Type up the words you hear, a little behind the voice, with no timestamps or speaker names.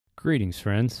Greetings,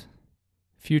 friends.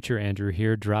 Future Andrew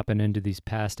here, dropping into these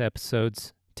past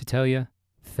episodes to tell you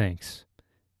thanks.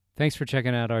 Thanks for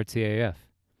checking out RTAF.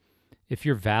 If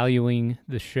you're valuing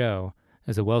the show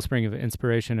as a wellspring of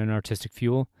inspiration and artistic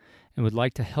fuel and would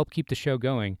like to help keep the show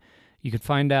going, you can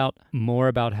find out more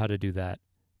about how to do that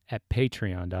at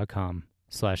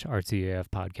patreon.com/RTAF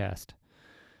podcast.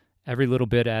 Every little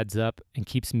bit adds up and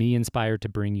keeps me inspired to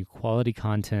bring you quality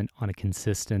content on a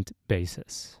consistent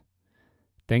basis.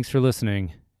 Thanks for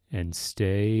listening and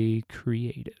stay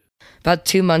creative. About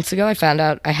 2 months ago, I found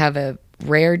out I have a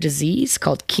rare disease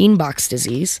called Kienbock's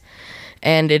disease,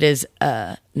 and it is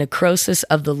a necrosis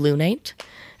of the lunate.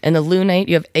 And the lunate,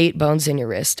 you have 8 bones in your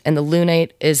wrist, and the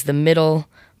lunate is the middle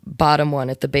bottom one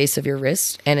at the base of your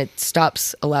wrist, and it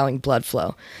stops allowing blood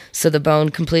flow. So the bone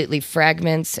completely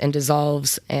fragments and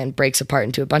dissolves and breaks apart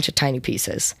into a bunch of tiny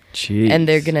pieces. Jeez. And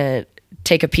they're going to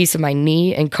take a piece of my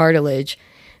knee and cartilage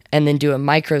and then do a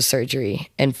microsurgery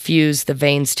and fuse the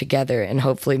veins together and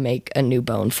hopefully make a new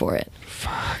bone for it.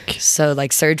 Fuck. So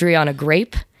like surgery on a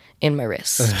grape in my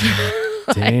wrist.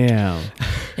 Damn.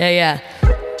 Yeah.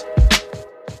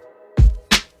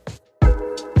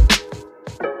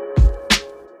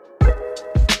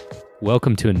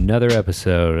 Welcome to another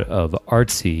episode of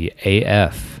Artsy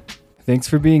AF. Thanks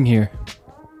for being here.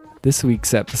 This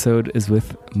week's episode is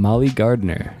with Molly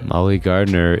Gardner. Molly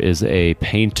Gardner is a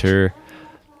painter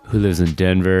who lives in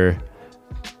Denver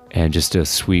and just a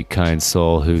sweet, kind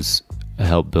soul who's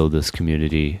helped build this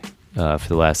community for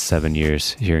the last 7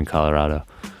 years here in Colorado.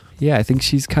 Yeah, I think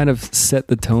she's kind of set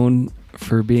the tone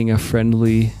for being a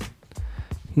friendly,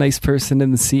 nice person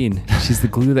in the scene. She's the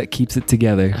glue that keeps it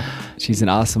together. She's an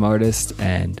awesome artist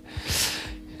and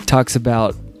talks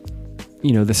about,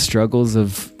 the struggles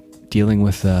of dealing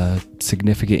with a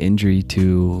significant injury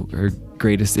to her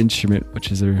greatest instrument,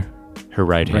 which is her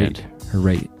right hand. Her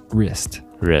right wrist.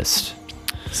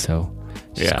 So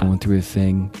she's going through a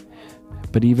thing.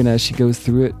 But even as she goes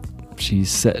through it, she's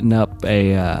setting up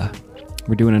we're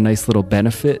doing a nice little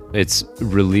benefit. It's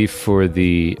relief for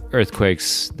the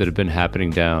earthquakes that have been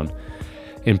happening down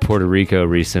in Puerto Rico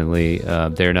recently.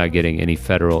 They're not getting any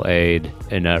federal aid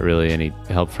and not really any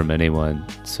help from anyone.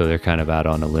 So they're kind of out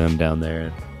on a limb down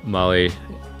there. Molly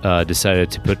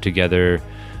decided to put together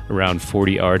around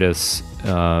 40 artists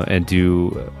and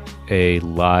do a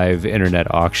live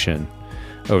internet auction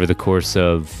over the course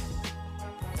of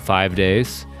 5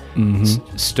 days.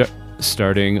 Mm-hmm.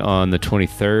 Starting on the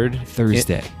 23rd.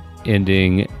 Thursday.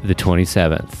 Ending the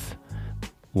 27th.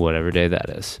 Whatever day that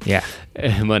is. Yeah.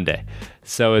 Monday.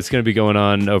 So it's going to be going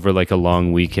on over like a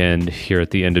long weekend here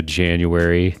at the end of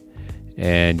January.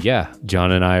 And yeah,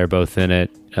 John and I are both in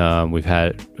it. We've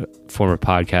had former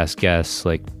podcast guests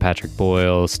like Patrick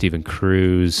Boyle, Stephen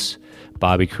Cruz,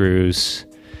 Bobby Cruz,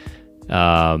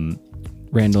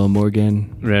 Randall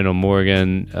Morgan,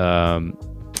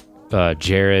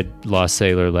 Jared, Lost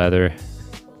Sailor Leather,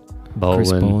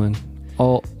 Chris Bolin,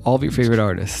 all of your favorite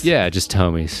artists. Yeah, just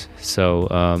homies. So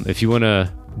if you want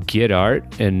to get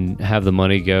art and have the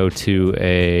money go to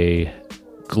a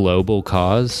global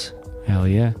cause, hell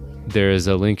yeah. There is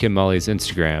a link in Molly's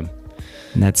Instagram.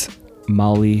 And that's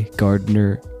Molly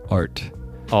Gardner Art.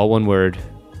 All one word.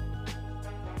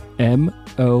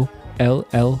 MOLLYGARDNERART.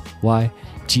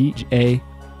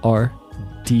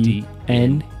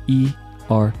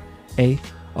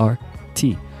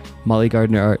 Molly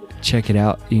Gardner Art. Check it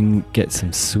out. You can get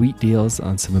some sweet deals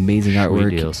on some amazing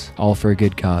artwork. Deals. All for a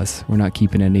good cause. We're not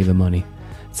keeping any of the money.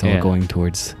 It's all going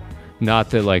towards... Not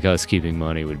that like us keeping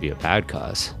money would be a bad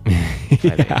cause.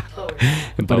 Yeah.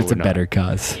 But it's a better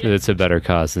cause. It's a better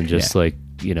cause than just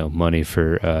money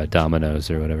for Domino's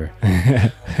or whatever.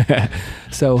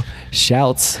 So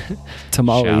shouts to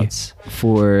Molly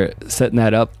for setting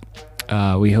that up.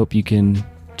 We hope you can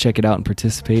check it out and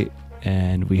participate,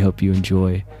 and we hope you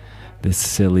enjoy this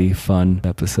silly, fun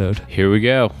episode. Here we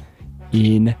go.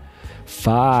 In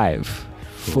 5,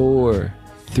 4,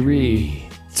 3,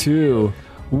 2,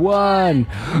 1.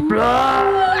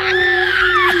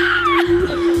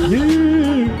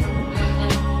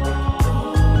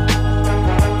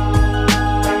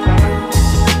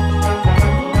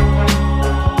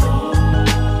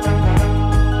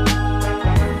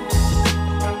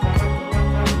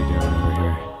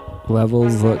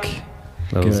 Levels look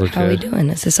good. How are we doing?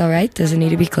 Is this all right? Does it need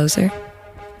to be closer?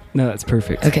 No, that's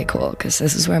perfect. Okay, cool, because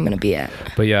this is where I'm going to be at.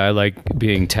 But yeah, I like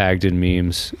being tagged in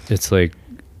memes. It's like,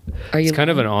 it's kind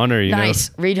of an honor, you know?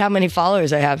 Nice. Read how many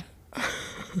followers I have.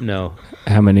 No.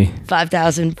 How many?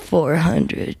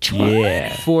 5,420.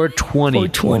 Yeah.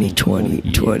 420.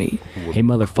 20. Hey,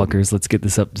 motherfuckers, let's get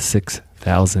this up to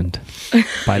 6,000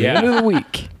 by the end of the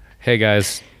week. Hey,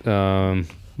 guys.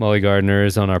 Molly Gardner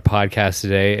is on our podcast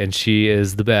today, and she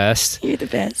is the best. You're the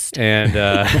best. And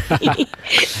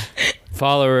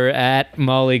follow her at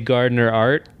Molly Gardner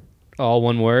Art, all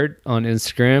one word, on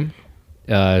Instagram.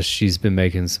 She's been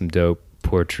making some dope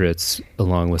portraits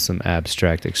along with some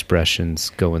abstract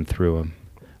expressions, going through them.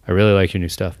 I really like your new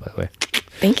stuff, by the way.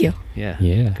 Thank you. Yeah.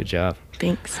 Yeah. Good job.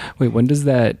 Thanks. Wait, when does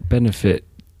that benefit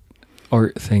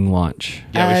art thing launch?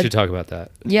 Yeah, we should talk about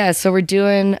that. Yeah, so we're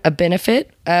doing a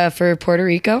benefit for Puerto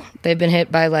Rico. They've been hit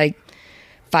by like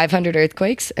 500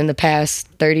 earthquakes in the past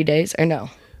 30 days, or no,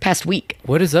 past week.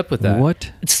 What is up with that? What?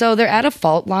 So they're at a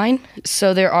fault line.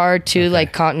 So there are two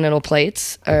like continental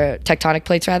plates, or tectonic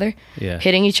plates rather, Yeah.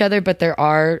 hitting each other, but there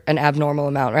are an abnormal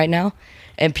amount right now.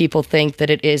 And people think that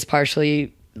it is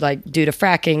partially like due to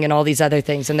fracking and all these other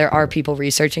things. And there are people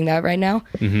researching that right now.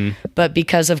 Mm-hmm. But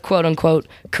because of quote unquote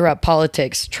corrupt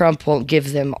politics, Trump won't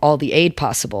give them all the aid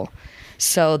possible.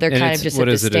 So they're And kind it's, of just what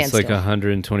at is this it? It's like standstill.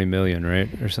 120 million, right?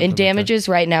 Or something. In like that? damages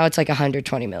right now, it's like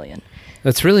 120 million.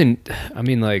 That's really, I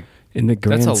mean, like, In the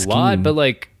grand that's a lot, scheme. but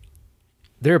like,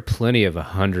 there are plenty of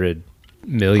 100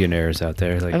 millionaires out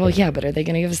there. Like, Well, yeah, but are they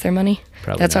going to give us their money?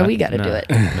 probably That's why not. we got to No. do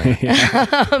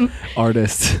it.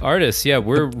 Artists. Artists, yeah,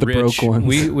 we're The rich. broke ones.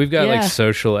 We've got Yeah. like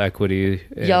social equity.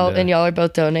 Y'all are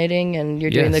both donating, and you're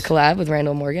doing the Yes. collab with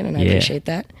Randall Morgan, and I Yeah. appreciate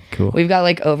that. Cool. We've got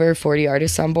like over 40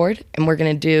 artists on board, and we're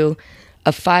gonna do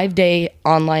a 5-day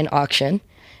online auction,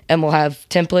 and we'll have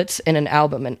templates and an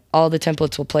album, and all the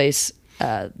templates will place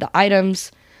the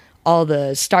items, all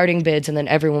the starting bids, and then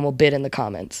everyone will bid in the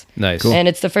comments. nice. And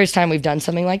it's the first time we've done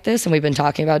something like this, and we've been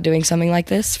talking about doing something like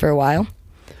this for a while.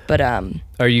 But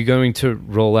Are you going to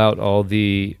roll out all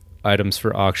the items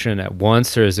for auction at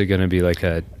once, or is it going to be like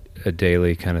a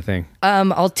daily kind of thing?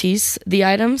 I'll tease the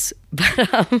items,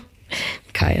 but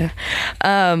Kaya,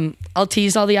 I'll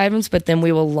tease all the items, but then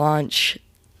we will launch.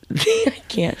 I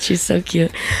can't. She's so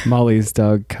cute. Molly's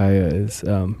dog Kaya is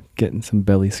getting some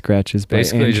belly scratches by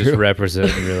Basically, Andrew. just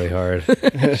representing really hard.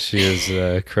 She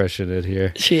is crushing it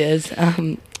here. She is.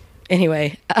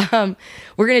 Anyway,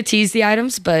 we're gonna tease the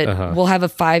items, but Uh-huh. we'll have a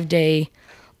 5-day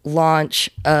launch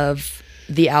of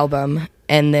the album,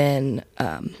 and then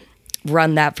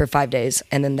run that for 5 days,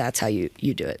 and then that's how you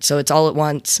do it. So it's all at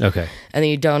once. Okay. And then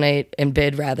you donate and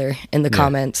bid rather in the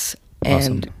comments,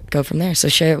 and go from there. So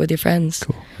share it with your friends.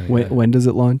 Cool. When does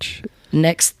it launch?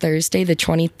 Next Thursday, the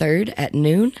 23rd at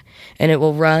noon, and it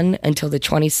will run until the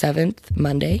 27th,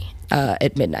 Monday,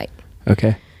 at midnight.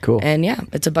 Okay, cool. And yeah,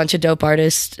 it's a bunch of dope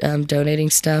artists donating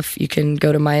stuff. You can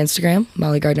go to my Instagram,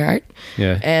 Molly Gardner Art,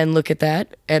 Yeah. and look at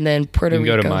that. And then Puerto You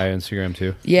can Rico. go to my Instagram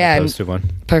too. Yeah, I and- posted one.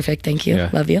 Perfect, thank you. Yeah.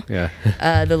 Love you. Yeah.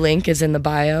 The link is in the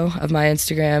bio of my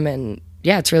Instagram, and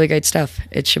yeah, it's really great stuff.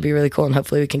 It should be really cool, and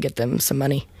hopefully we can get them some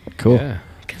money, Cool. Yeah.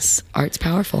 because art's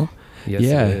powerful. Yes,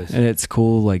 yeah, it is. and it's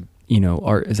cool. Like, you know,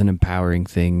 art is an empowering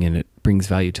thing, and it brings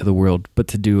value to the world. But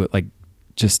to do it like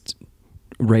just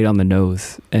right on the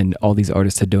nose, and all these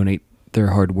artists to donate their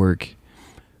hard work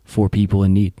for people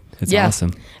in need. It's Yeah.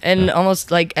 awesome. And almost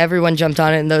like everyone jumped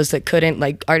on it, and those that couldn't,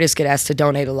 like artists get asked to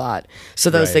donate a lot. So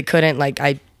those Right. that couldn't, like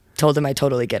I told them I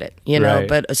totally get it, you know, Right.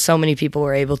 but so many people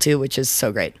were able to, which is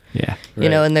so great. Yeah. You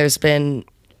know, Right. and there's been,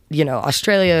 you know,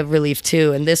 Australia relief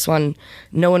too, and this one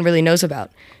no one really knows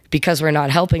about because we're not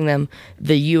helping them.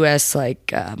 The U.S.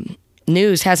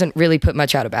 News hasn't really put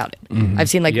much out about it. I've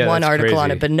seen like Yeah, one that's article on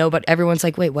crazy. it, but nobody, everyone's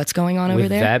like, wait, what's going on over With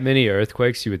there? that many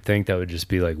earthquakes, you would think that would just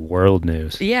be like world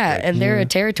news. Yeah, and they're a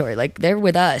territory. Like they're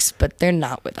with us, but they're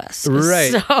not with us.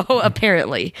 Right. So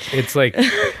apparently, It's like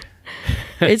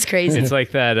it's crazy. it's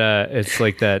like that. It's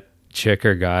like that chick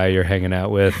or guy you're hanging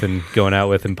out with and going out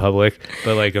with in public,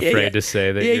 but like afraid yeah. to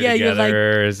say that Yeah, you're yeah, you're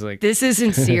together. It's like, This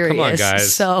isn't serious. come on,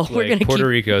 guys. So we're Like, gonna Puerto keep.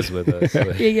 Rico's with us.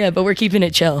 Like, Yeah, but we're keeping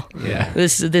it chill. Yeah.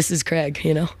 This is Craig.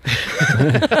 You know.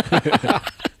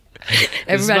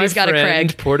 this is Everybody's my got a friend,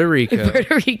 Craig. Puerto Rico.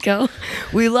 Puerto Rico.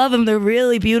 We love them. They're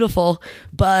really beautiful,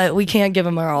 but we can't give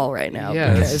them our all right now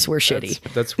because we're shitty.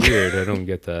 That's weird. I don't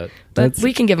get that. But That's-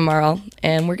 we can give them our all,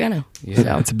 and we're gonna. Yeah.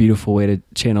 So. It's a beautiful way to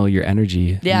channel your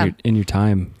energy Yeah. in your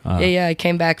time. Yeah, I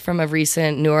came back from a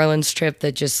recent New Orleans trip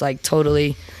that just like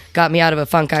totally got me out of a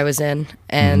funk I was in,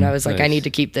 and I was like, I Nice. need to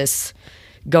keep this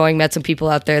going. Met some people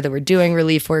out there that were doing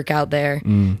relief work out there.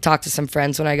 Talked to some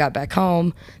friends when I got back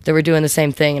home that were doing the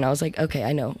same thing, and I was like, okay,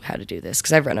 I know how to do this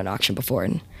because I've run an auction before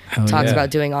and Hell talked yeah. about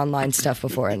doing online stuff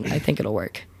before, and I think it'll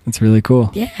work. It's really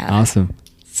cool. Yeah. Awesome.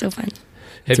 It's so fun.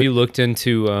 Have you looked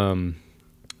into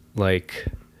like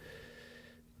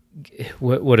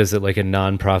what is it, like a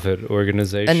nonprofit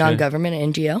organization? A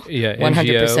non-government NGO. Yeah, 100%.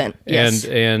 NGO. Yes.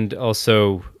 And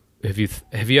also have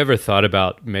you ever thought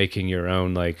about making your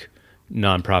own like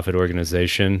nonprofit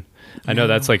organization. I know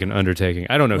that's like an undertaking.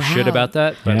 I don't know shit Wow. about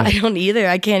that, but Yeah. I don't either.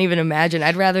 I can't even imagine.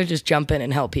 I'd rather just jump in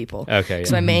and help people. Okay,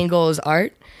 So yeah. my main goal is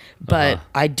art, but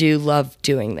I do love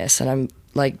doing this, and I'm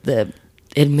like the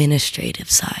administrative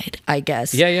side, I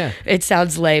guess. Yeah. It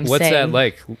sounds lame. What's saying. that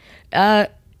like?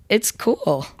 It's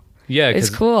cool. Yeah, It's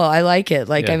 'cause- cool. I like it.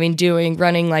 Like, Yeah. I mean,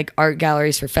 running like art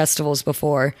galleries for festivals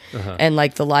before, and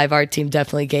like the live art team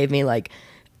definitely gave me like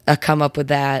a come up with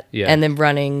that. Yeah. And then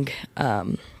running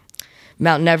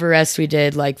Mountain Everest, we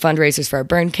did like fundraisers for our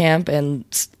burn camp, and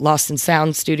Lost in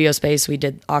Sound studio space, we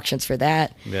did auctions for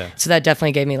that. Yeah. So that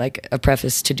definitely gave me like a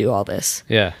preface to do all this.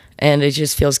 Yeah. And it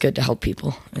just feels good to help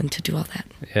people and to do all that.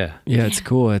 Yeah. Yeah, it's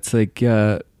cool. It's like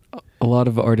a lot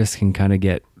of artists can kind of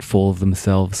get full of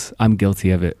themselves. I'm guilty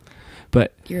of it,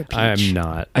 but You're a peach. I am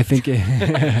not. I think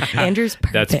Andrew's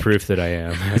perfect. That's proof that I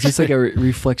am. it's just like a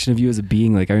reflection of you as a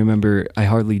being. Like I remember I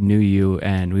hardly knew you,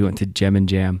 and we went to Gem and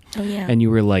Jam. Oh, yeah. And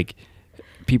you were like,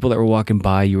 people that were walking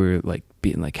by, you were like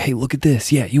being like, "Hey, look at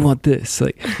this! Yeah, you want this?"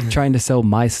 Like trying to sell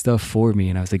my stuff for me,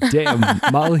 and I was like, "Damn,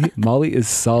 Molly is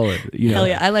solid." You know? Hell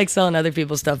yeah, I like selling other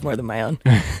people's stuff more than my own.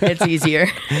 It's easier.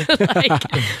 Like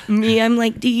me, I'm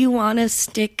like, do you want a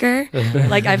sticker?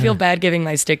 Like I feel bad giving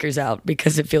my stickers out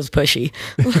because it feels pushy.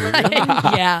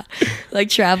 Like, yeah, like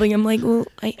traveling, I'm like, well,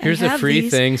 Here's I a have free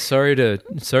these. thing. Sorry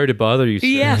to bother you, sir.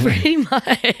 Yeah, pretty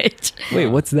much. Wait,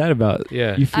 what's that about?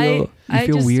 Yeah. You feel I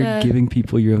just, weird giving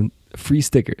people your own free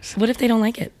stickers. What if they don't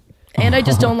like it? And I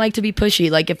just don't like to be pushy.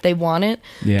 Like if they want it,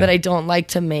 Yeah. but I don't like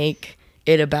to make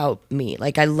it about me.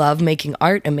 Like I love making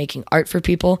art and making art for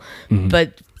people,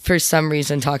 but for some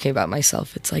reason talking about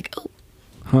myself, it's like,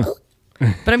 oh.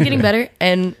 But I'm getting better,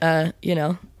 and you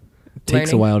know, It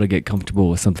takes a learning. while to get comfortable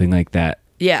with something like that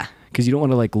Yeah, because you don't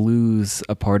want to like lose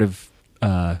a part of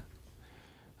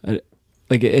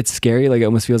like it's scary. Like it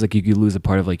almost feels like you could lose a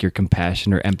part of like your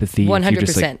compassion or empathy if you're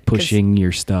just 100%, like pushing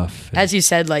your stuff. as you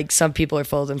said, like some people are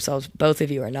full of themselves. Both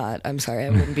of you are not. I'm sorry, I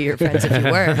wouldn't be your friends if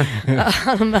you were.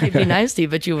 I'd be nice to you,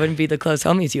 but you wouldn't be the close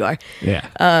homies you are.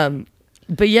 Yeah.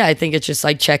 But yeah, I think it's just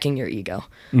like checking your ego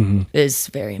is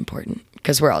very important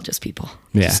because we're all just people.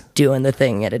 Yeah. Just doing the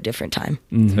thing at a different time.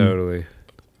 Totally.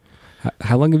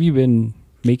 How long have you been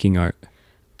making art?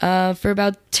 For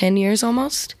about 10 years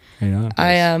almost. Right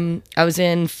on. I was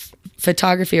in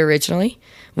photography originally,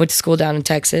 went to school down in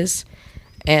Texas,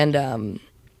 and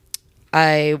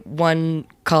I one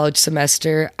college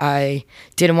semester I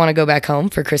didn't want to go back home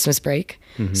for Christmas break,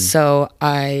 so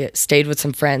I stayed with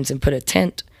some friends and put a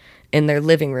tent in their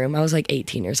living room. I was like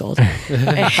 18 years old,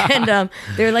 and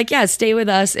they were like, "Yeah, stay with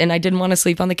us." And I didn't want to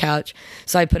sleep on the couch,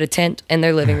 so I put a tent in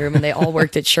their living room, and they all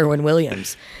worked at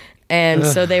Sherwin-Williams, and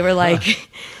so they were like,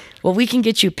 well, we can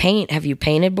get you paint. Have you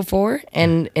painted before?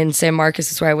 And in San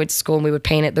Marcos is where I went to school, and we would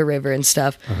paint at the river and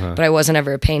stuff. But I wasn't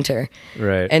ever a painter.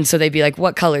 Right. And so they'd be like,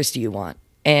 what colors do you want?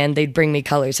 And they'd bring me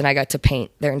colors, and I got to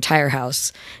paint their entire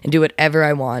house and do whatever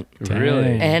I want.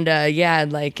 Really? And yeah,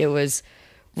 like it was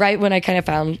right when I kind of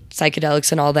found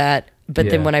psychedelics and all that.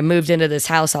 But then Yeah. when I moved into this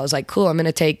house, I was like, cool, I'm going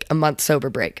to take a month sober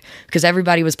break because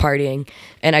everybody was partying.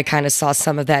 And I kind of saw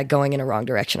some of that going in a wrong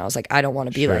direction. I was like, I don't want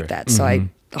to be Sure. like that. So I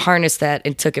harnessed that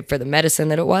and took it for the medicine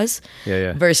that it was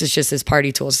Yeah. versus just as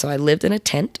party tools. So I lived in a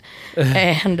tent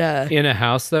and In a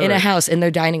house though? in or- a house in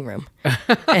their dining room.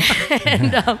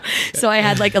 And so I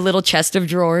had like a little chest of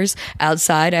drawers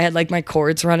outside. I had like my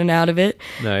cords running out of it.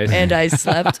 Nice. And I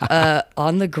slept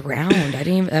on the ground. I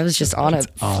didn't even, I was just on a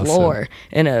awesome. floor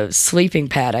in a sleeping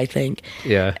pad, I think.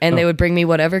 Yeah. And they would bring me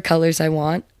whatever colors I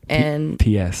want. And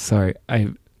P.S. Sorry, I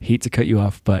hate to cut you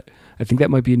off, but I think that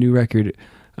might be a new record.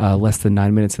 Less than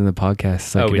 9 minutes in the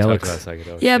podcast. Oh, we talked Psychedelics. about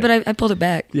psychedelics. yeah, but I pulled it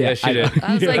back. Yeah, she did.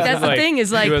 I was like, that's the thing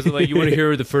is like, She wasn't like, you want to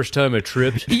hear the first time I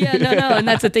tripped? yeah, no. And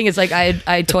that's the thing is like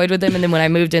I toyed with them, and then when I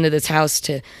moved into this house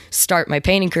to start my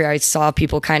painting career, I saw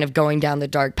people kind of going down the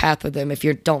dark path with them if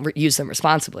you don't use them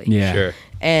responsibly. Yeah. Sure.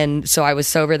 And so I was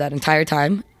sober that entire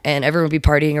time, and everyone would be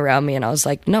partying around me, and I was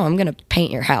like, no, I'm gonna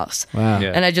paint your house. Wow.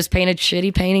 Yeah. And I just painted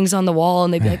shitty paintings on the wall,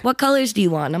 and they'd be like, what colors do you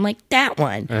want? And I'm like, that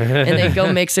one. And they'd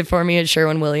go mix it for me at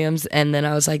Sherwin-Williams, and then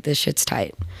I was like, this shit's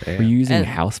tight. Were you using And-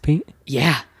 house paint?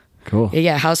 Yeah. Cool.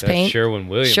 Yeah, house That's paint.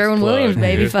 Sherwin-Williams. Sherwin-Williams, plug,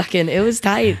 baby. dude. Fucking, it was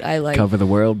tight. I like Cover the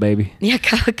world, baby. Yeah,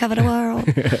 cover the world.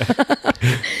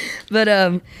 But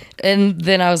and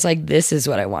then I was like, this is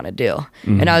what I want to do.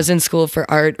 And I was in school for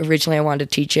art. Originally, I wanted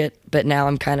to teach it, but now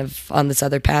I'm kind of on this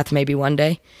other path. Maybe one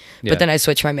day. Yeah. But then I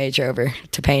switched my major over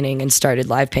to painting and started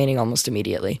live painting almost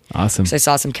immediately. Awesome. So I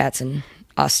saw some cats in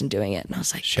Austin doing it, and I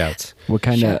was like, Shouts. What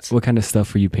kind Shots. of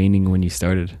stuff were you painting when you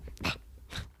started?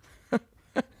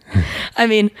 I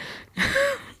mean,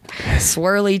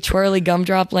 swirly, twirly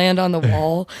gumdrop land on the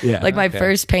wall. Yeah. Like my Okay.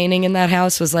 first painting in that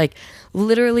house was like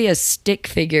literally a stick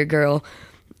figure girl,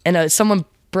 and someone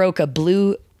broke a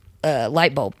blue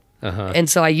light bulb. And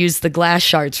so I used the glass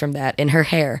shards from that in her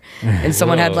hair. And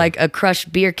someone had Whoa. like a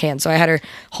crushed beer can. So I had her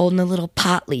holding a little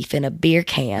pot leaf in a beer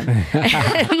can.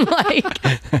 And like,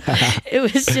 it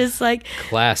was just like,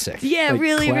 Classic. yeah, Like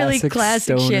really, really classic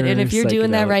classic shit. And if stoner you're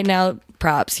doing that psychedelic. right now,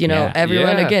 props, you know, Yeah.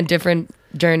 everyone, Yeah. again, different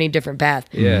journey, different path.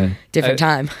 Yeah. Different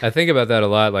time. I think about that a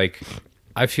lot. Like,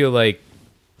 I feel like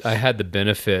I had the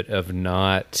benefit of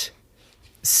not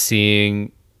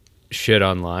seeing shit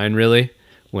online really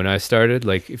when I started.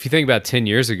 Like, if you think about 10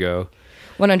 years ago,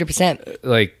 100%.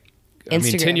 like, I mean,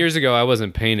 10 Instagram. years ago, I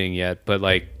wasn't painting yet, but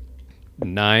like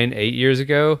 8 years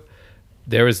ago,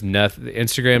 there was nothing.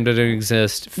 Instagram didn't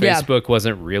exist. Yeah. Facebook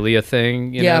wasn't really a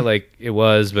thing, you Yeah. know, like it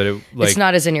was, but it like It's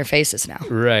not as in your faces now.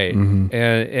 right.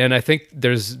 And I think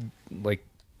there's like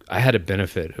I had a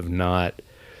benefit of not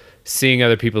seeing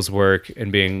other people's work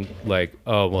and being like,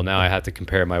 oh, well, now I have to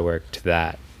compare my work to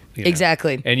that. you know?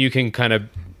 Exactly. And you can kind of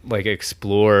like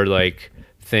explore like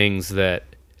things that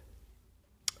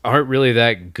aren't really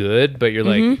that good, but you're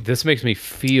like, this makes me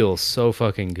feel so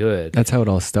fucking good. That's how it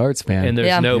all starts, man. And there's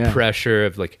Yeah. no Yeah. pressure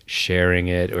of like sharing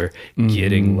it or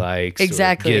getting likes,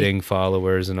 Exactly. or getting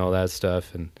followers and all that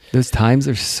stuff. And Those times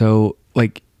are so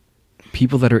like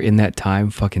people that are in that time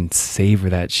fucking savor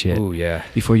that shit. oh yeah,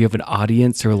 Before you have an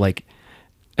audience or like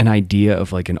an idea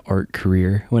of like an art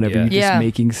career, whenever Yeah. you're just Yeah.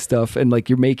 making stuff and like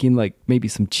you're making like maybe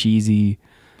some cheesy,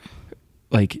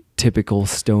 like typical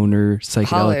stoner psychedelic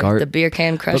Holler, art. the beer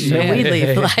can crushed in man. a weed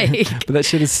leaf. Like, But that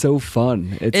shit is so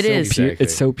fun. It's It so is. Pure, Exactly.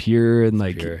 it's so pure and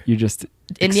like Pure. you're just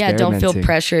and yeah, don't feel experimenting.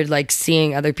 pressured like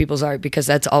seeing other people's art because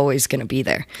that's always going to be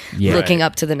there. Yeah. Looking Right.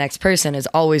 up to the next person is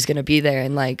always going to be there.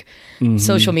 And like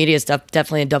social media is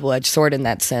definitely a double-edged sword in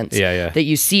that sense. Yeah, yeah. That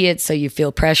you see it, so you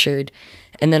feel pressured.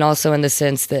 And then also in the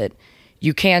sense that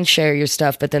you can share your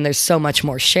stuff, but then there's so much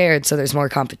more shared, so there's more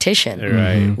competition.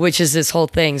 right. Which is this whole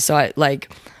thing. So I like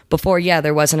before, yeah,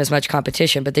 there wasn't as much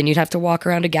competition, but then you'd have to walk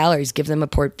around to galleries, give them a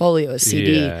portfolio, a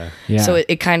CD. Yeah. Yeah. So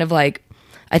it kind of like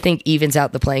I think evens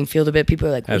out the playing field a bit. People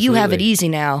are like, well, you have it Absolutely. easy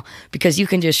now because you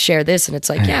can just share this, and it's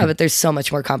like, yeah, but there's so much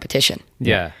more competition.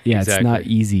 Yeah, Yeah, exactly. it's not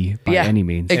easy by Yeah. any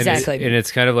means. And it- Exactly. and it's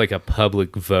kind of like a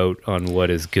public vote on what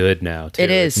is good now. Too.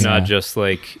 It is. It's not Yeah. just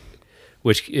like,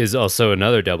 which is also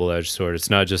another double-edged sword. It's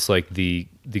not just like the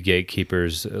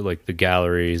gatekeepers, like the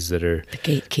galleries that are The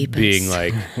gatekeepers. being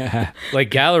like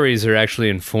galleries are actually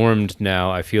informed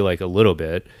now. I feel like a little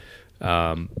bit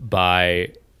by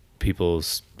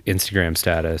people's Instagram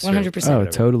status. or 100%. Oh,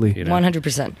 whatever, totally. you know?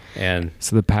 100%. And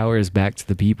So the power is back to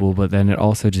the people, but then it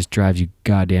also just drives you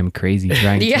goddamn crazy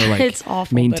trying Yeah, to like it's awful, but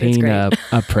it's maintain great.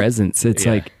 a presence. It's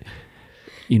Yeah. like,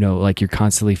 you know, like you're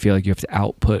constantly feel like you have to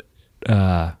output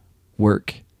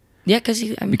work Yeah, because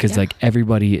you. I mean, because yeah. like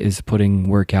everybody is putting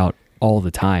work out all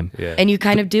the time. yeah, And you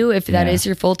kind of do if that Yeah. is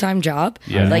your full time job.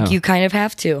 Yeah. I Like know. you kind of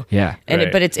have to. Yeah. And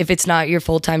Right. but if it's not your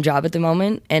full time job at the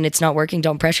moment and it's not working,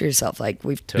 don't pressure yourself. Like y'all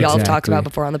have talked Exactly. about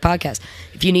before on the podcast.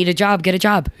 If you need a job, get a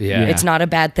job. Yeah. It's not a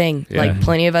bad thing. Yeah. Like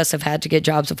plenty of us have had to get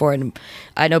jobs before, and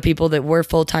I know people that were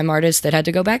full time artists that had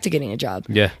to go back to getting a job.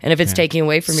 Yeah. And if it's taking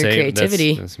away from your Same-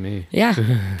 creativity, That's me. yeah,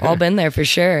 all been there for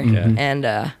sure. Yeah. And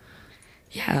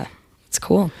yeah, it's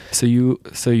cool. So you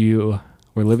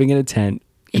were living in a tent.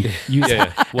 You use,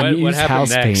 Yeah. What and you used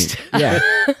happened next? Yeah.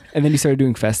 And then you started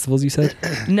doing festivals, you said?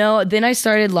 No, then I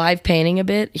started live painting a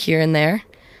bit here and there.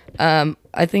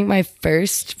 I think my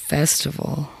first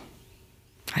festival,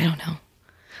 I don't know,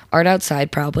 Art Outside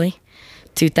probably,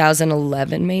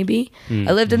 2011 maybe.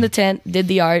 I lived in the tent, did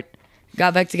the art,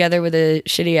 got back together with a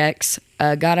shitty ex,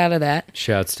 got out of that.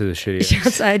 Shouts to the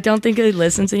shitty. I don't think he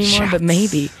listens anymore, but Shouts.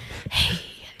 maybe. Hey,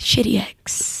 shitty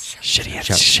ex. Shitty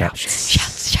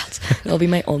Shouts. That'll be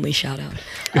my only shout out.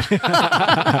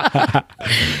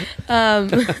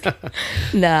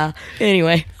 Nah.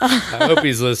 Anyway. I hope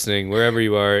he's listening wherever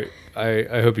you are.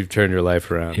 I hope you've turned your life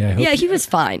around. Yeah. I hope- Yeah, he was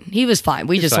fine. He was fine.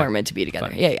 We just fine. weren't meant to be together.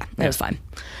 Fine. Yeah, that was fine.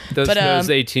 Those, But, those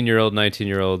 18-year-old,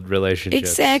 19-year-old relationships.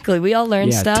 Exactly. We all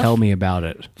learned Yeah, stuff. tell me about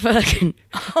it. Fucking,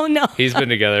 oh no. He's been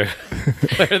together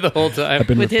the whole time.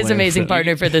 been With his playing amazing for-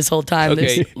 partner for this whole time. Okay,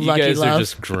 This you lucky guys love. are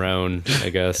just grown, I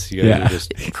guess. You guys Yeah. are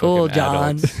just Cool, fucking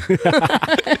John.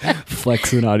 adults.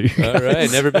 Flexing on you. All right,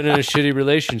 never been in a shitty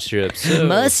relationship. So.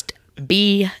 Must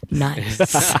be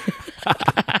nice.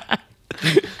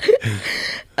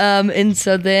 And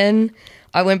so then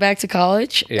I went back to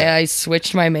college. Yeah. And I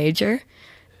switched my major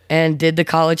and did the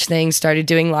college thing, started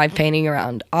doing live painting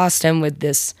around Austin with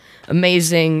this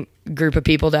amazing group of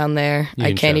people down there. You I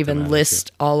can can't shout them even out,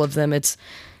 list all of them. It's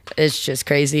It's just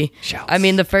crazy. Shouts. I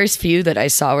mean, the first few that I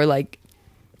saw were like,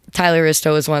 Tyler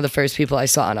Risto was one of the first people I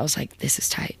saw, and I was like, this is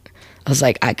tight. I was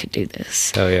like, I could do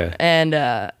this. Oh yeah. And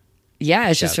yeah,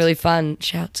 it's just Shouts. really fun.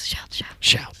 Shouts.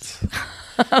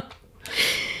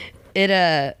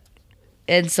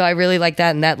 And so I really like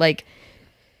that, and that like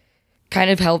kind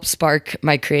of helped spark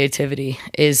my creativity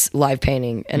is live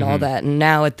painting and all that. And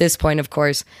now at this point, of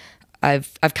course, I've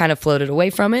kind of floated away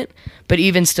from it, but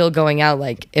even still going out,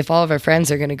 like if all of our friends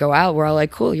are going to go out, we're all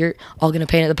like, cool, you're all going to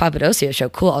paint at the Papadosio show.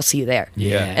 Cool, I'll see you there.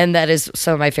 Yeah. And that is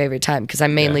some of my favorite time because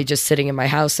I'm mainly just sitting in my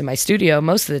house in my studio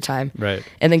most of the time. Right.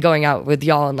 And then going out with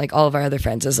y'all and like all of our other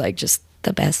friends is like just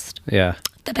the best. Yeah.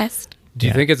 The best. Do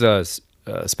you think it's a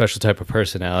special type of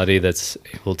personality that's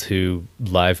able to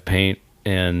live paint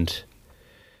and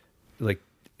like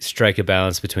strike a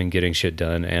balance between getting shit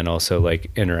done and also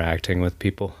like interacting with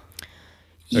people?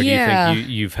 Or do you think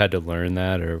you've had to learn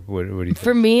that, or what do you think?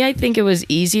 For me, I think it was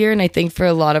easier, and I think for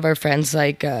a lot of our friends,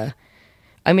 like, I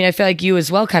mean, I feel like you as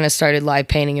well kind of started live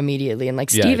painting immediately, and like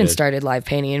Yeah, I Steven did. started live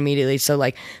painting immediately. So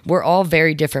like, we're all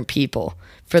very different people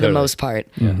for the Totally. most part,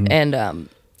 and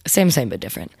same but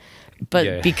different. But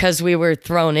Yeah. because we were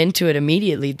thrown into it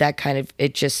immediately, that kind of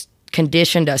it just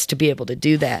conditioned us to be able to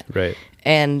do that, Right.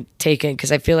 and take it.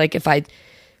 Because I feel like if I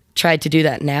tried to do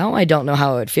that now, I don't know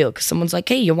how it would feel. Because someone's like,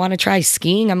 "Hey, you want to try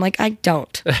skiing?" I'm like, "I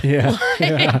don't." Yeah.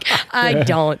 I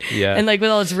don't. Yeah. And like with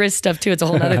all this wrist stuff too, it's a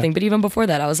whole nother thing. But even before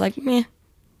that, I was like, meh,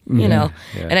 you know.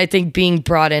 Yeah. And I think being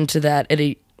brought into that at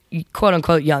a quote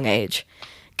unquote young age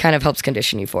kind of helps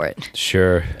condition you for it.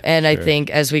 Sure. And I Sure. think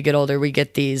as we get older, we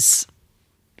get these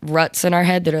ruts in our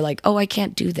head that are like, oh, I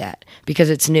can't do that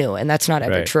because it's new. And that's not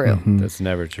ever Right. true. That's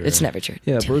never true. It's never true.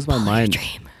 Yeah, it Dude, blows my follow your mind.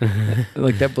 dream.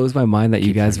 Like that blows my mind that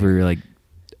you guys were like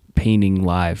painting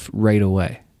live right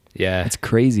away. Yeah. It's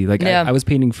crazy. Like Yeah. I was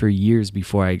painting for years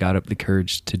before I got up the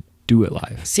courage to do it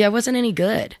live. See, I wasn't any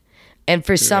good. And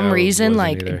for some I reason, wasn't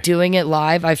like either. doing it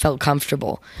live, I felt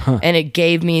comfortable. And it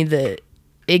gave me the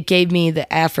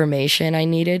affirmation I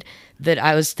needed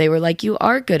that they were like, you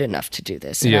are good enough to do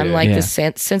this. And Yeah, I'm yeah. like Yeah. this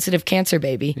sensitive cancer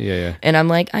baby. Yeah. And I'm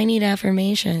like, I need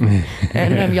affirmation.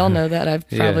 And y'all know that. I've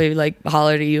probably like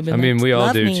hollered at you. Been I mean, like, we all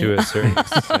 "Love do me." to a certain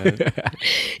extent.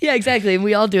 Yeah, exactly. And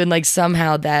we all do. And like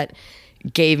somehow that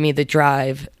gave me the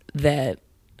drive that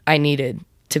I needed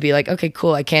to be like, okay,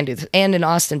 cool, I can do this. And in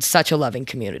Austin, such a loving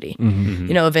community.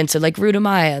 You know, events at like Ruta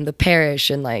Maya and the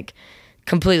parish and like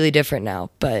completely different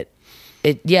now. But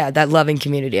that loving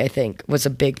community, I think, was a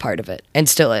big part of it and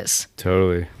still is.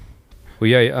 Totally. Well,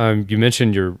 yeah, you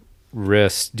mentioned your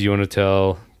wrist. Do you want to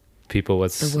tell people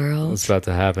what's The world. what's about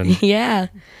to happen? Yeah.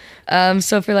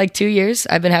 So for like 2 years,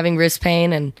 I've been having wrist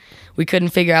pain and we couldn't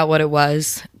figure out what it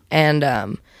was. And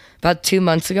about 2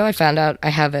 months ago, I found out I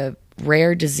have a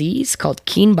rare disease called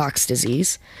Kienbock's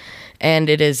disease. And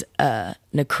it is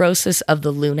necrosis of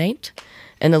the lunate.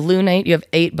 And the lunate, you have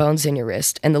 8 bones in your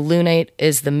wrist. And the lunate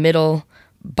is the middle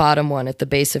bottom one at the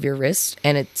base of your wrist,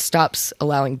 and it stops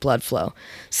allowing blood flow.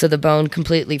 So the bone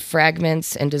completely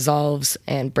fragments and dissolves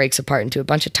and breaks apart into a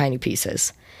bunch of tiny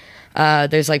pieces.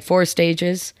 There's like 4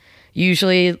 stages.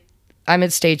 Usually, I'm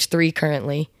at stage 3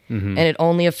 currently, and it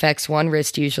only affects one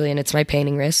wrist usually, and it's my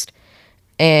painting wrist.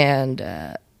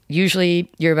 And usually,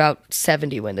 you're about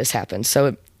 70 when this happens.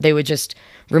 So they would just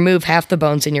remove half the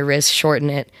bones in your wrist, shorten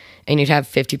it, and you'd have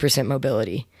 50%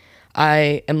 mobility.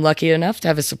 I am lucky enough to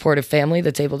have a supportive family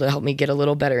that's able to help me get a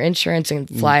little better insurance and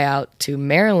fly out to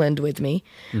Maryland with me,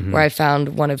 where I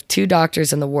found one of 2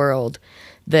 doctors in the world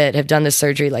that have done this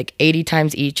surgery like 80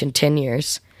 times each in 10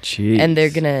 years. Jeez. And they're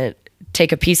going to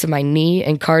take a piece of my knee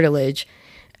and cartilage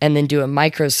and then do a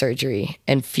microsurgery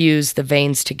and fuse the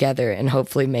veins together and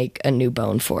hopefully make a new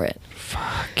bone for it.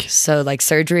 Fuck. So like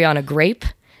surgery on a grape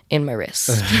in my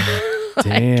wrist.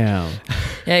 Damn.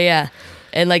 Yeah.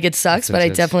 And like it sucks, That's but I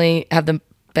intense. definitely have the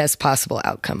best possible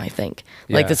outcome, I think.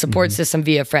 Like Yeah. the support system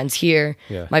via friends here.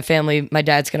 Yeah. My family, my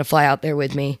dad's going to fly out there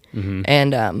with me.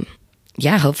 And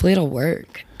hopefully it'll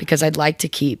work because I'd like to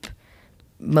keep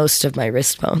most of my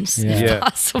wrist bones if Yeah.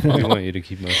 possible. We want you to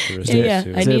keep most of the wrist Yeah,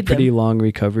 too. I Is it a need pretty them. long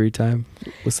recovery time?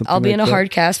 With something I'll be like in a that? hard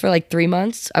cast for like 3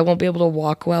 months. I won't be able to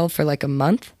walk well for like a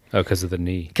month Oh, because of the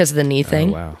knee. because of the knee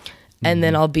thing. Oh, wow. And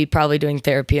then I'll be probably doing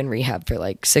therapy and rehab for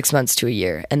like 6 months to a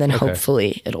year. And then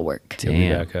hopefully it'll work. You'll be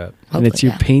Damn. back up. And it's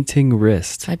your Hopefully, painting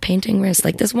wrist. my painting wrist,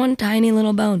 like this one tiny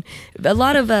little bone. A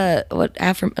lot of not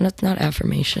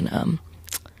affirmation.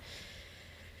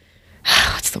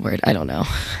 What's the word? I don't know.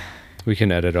 We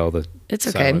can edit all the. It's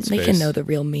okay. silent They space. can know the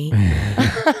real me.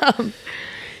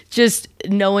 just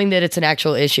knowing that it's an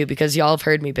actual issue, because y'all have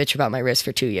heard me bitch about my wrist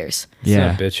for 2 years. It's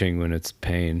not bitching when it's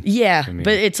pain. Yeah, I mean-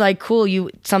 but it's like, cool,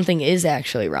 something is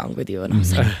actually wrong with you. And I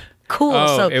was like, cool.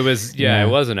 Oh, So it was, it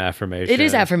was an affirmation. it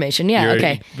is affirmation. Yeah,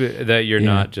 okay. That you're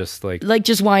not just like Like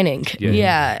just whining. Yeah.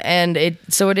 Yeah. And it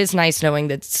is nice knowing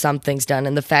that something's done.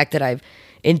 And the fact that I've,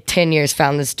 in 10 years,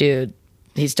 found this dude,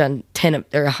 he's done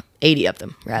 80 of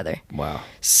them, rather. wow.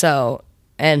 So,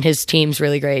 and his team's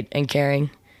really great and caring.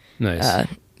 Nice.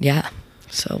 Yeah.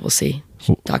 So we'll see.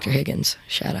 Dr. Higgins,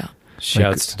 shout out.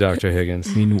 Shouts to Dr. Higgins.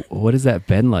 I mean, what has that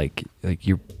been like? Like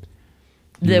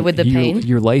With the pain?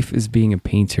 Your life is being a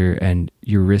painter, and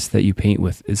your wrist that you paint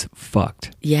with is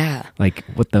fucked. Yeah. Like,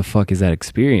 what the fuck is that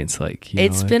experience like?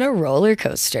 It's been a roller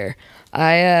coaster.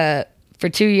 For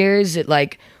 2 years, it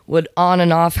like would on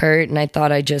and off hurt, and I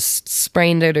thought I just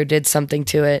sprained it or did something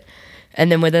to it.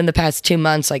 And then within the past 2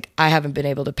 months, like I haven't been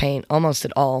able to paint almost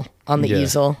at all on the Yeah.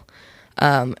 easel.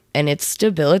 And it's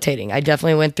debilitating. I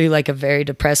definitely went through like a very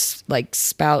depressed like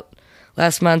spout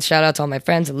last month. Shout out to all my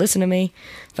friends that listen to me.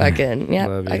 Fucking yeah,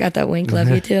 Love you. I got that wink. Love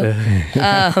you too.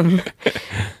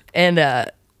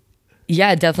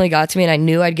 Yeah, it definitely got to me, and I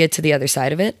knew I'd get to the other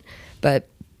side of it, but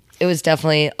it was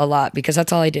definitely a lot because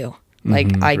that's all I do. Like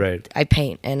Right. I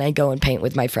paint and I go and paint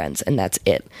with my friends, and that's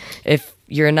it. If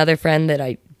you're another friend that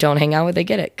I don't hang out with, they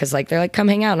get it because like they're like, come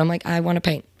hang out, and I'm like, I want to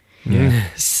paint. Yeah.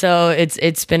 So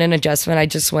it's been an adjustment. I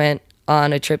just went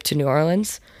on a trip to New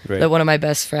Orleans Right. that one of my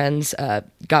best friends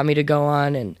got me to go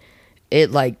on, and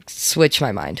it like switched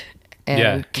my mind. And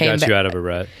Yeah, came got back. you out of a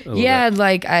rut. a little Yeah, bit.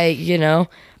 like I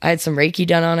had some Reiki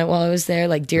done on it while I was there.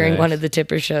 Like during Nice. one of the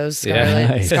Tipper shows, Yeah. Scarlett,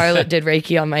 Nice. Scarlett did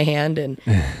Reiki on my hand, and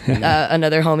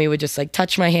another homie would just like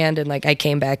touch my hand, and like I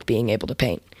came back being able to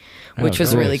paint, which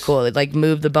was really nice. cool. It like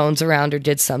moved the bones around or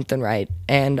did something right,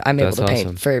 and I'm able That's to awesome.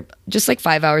 paint for just like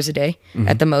 5 hours a day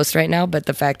at the most right now. But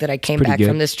the fact that I came pretty back good.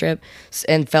 from this trip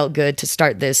and felt good to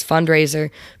start this fundraiser,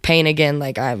 paint again,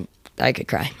 like I could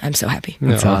cry. I'm so happy.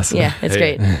 That's No. awesome. Yeah, it's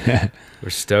Hey. great. We're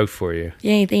stoked for you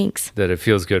Yay, thanks. that it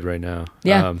feels good right now.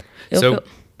 Yeah. It'll So feel-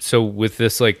 so with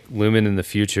this like Lumen in the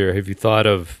future, have you thought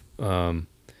of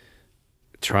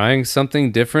trying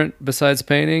something different besides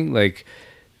painting? Like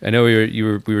I know we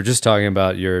were just talking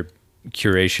about your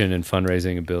curation and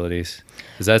fundraising abilities.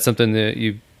 Is that something that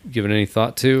you've given any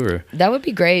thought to, or That would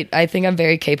be great. I think I'm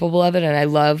very capable of it, and I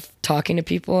love talking to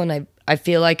people, and I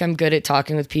feel like I'm good at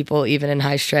talking with people even in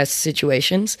high stress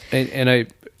situations. and I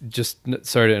just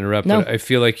sorry to interrupt, No. but I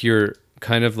feel like you're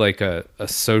kind of like a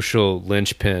social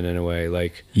linchpin in a way.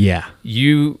 Like Yeah.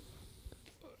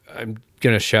 I'm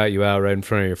gonna shout you out right in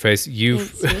front of your face. You're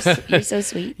so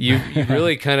sweet. You've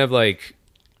really kind of like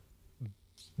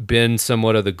been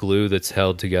somewhat of the glue that's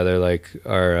held together like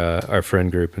our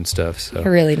friend group and stuff. So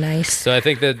You're really nice. so I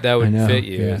think that would know, fit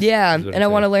you. yeah. Yeah, is what and I'm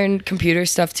I want to saying. learn computer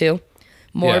stuff too,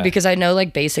 more Yeah. because I know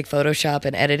like basic Photoshop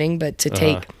and editing, but to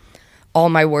take all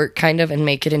my work kind of and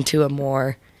make it into a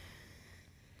more,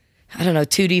 I don't know,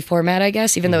 2D format, I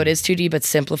guess, even though it is 2D, but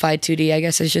simplified 2D, I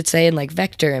guess I should say, and like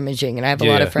vector imaging. And I have a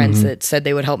lot Yeah. of friends that said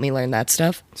they would help me learn that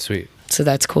stuff. Sweet. So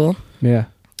that's cool. Yeah.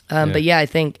 But yeah, I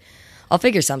think I'll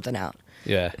figure something out.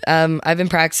 Yeah. I've been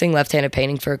practicing left-handed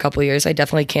painting for a couple years. I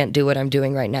definitely can't do what I'm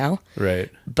doing right now, Right.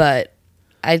 but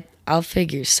I'll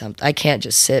figure something. I can't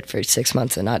just sit for 6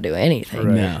 months and not do anything.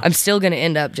 Right. No. I'm still gonna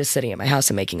end up just sitting at my house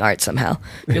and making art somehow.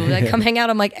 People be like, come hang out.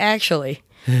 I'm like, actually,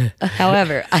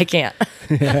 however, I can't.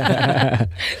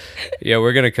 Yeah,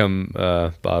 we're gonna come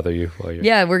bother you while you're.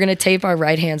 Yeah, we're gonna tape our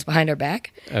right hands behind our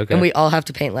back, Okay. and we all have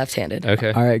to paint left-handed.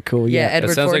 Okay. All right, cool. Yeah, Yeah. That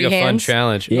Edward sounds like 40 a fun hands.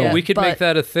 challenge. Yeah. Oh, we could But- make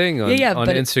that a thing on, Yeah, on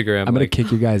but it- Instagram. I'm going to like, kick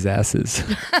your guys' asses.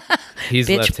 he's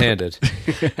Bitch, left-handed.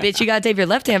 Bitch, you gotta tape your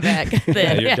left hand back.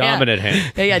 Then. Your dominant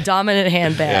hand. Yeah, dominant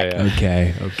hand back. Yeah, yeah.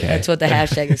 Okay. Okay. That's what the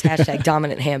hashtag is. Hashtag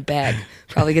dominant hand back.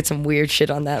 Probably get some weird shit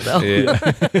on that though. Yeah.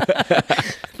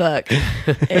 Fuck.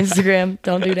 Instagram,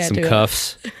 don't do that Some to it.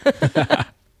 cuffs.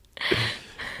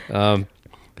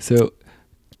 So,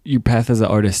 your path as an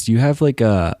artist, do you have like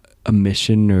a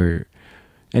mission or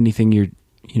anything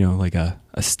like a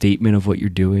statement of what you're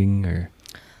doing or?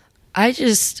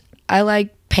 I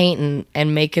like painting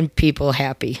and making people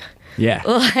happy. Yeah.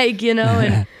 Like,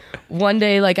 and one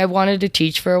day, like, I wanted to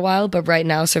teach for a while, but right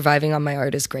now surviving on my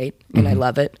art is great and I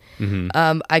love it.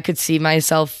 I could see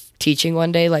myself teaching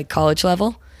one day, like college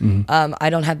level. I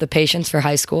don't have the patience for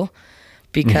high school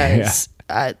because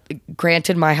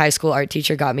granted, my high school art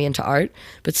teacher got me into art,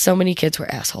 but so many kids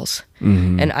were assholes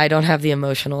and I don't have the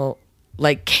emotional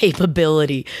like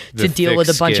capability The to deal with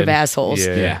thick a bunch of skin. assholes.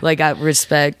 Yeah. Yeah. Like, I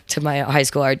respect to my high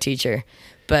school art teacher,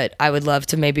 but I would love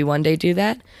to maybe one day do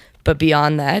that. But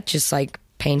beyond that, just like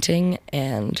painting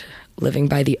and living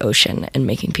by the ocean and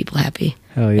making people happy.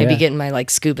 Hell yeah. Maybe getting my like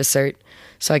scuba cert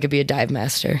so I could be a dive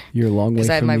master. You're a long way Because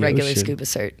I have from my the regular ocean. scuba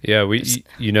cert. Yeah,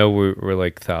 we're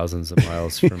like thousands of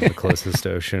miles from the closest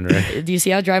ocean, right? Do you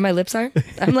see how dry my lips are?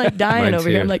 I'm like dying Mine over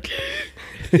here. too. I'm like,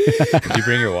 Did you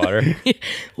bring your water?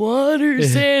 water,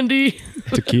 Sandy.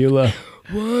 Tequila.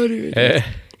 Water. Eh.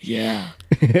 Yeah.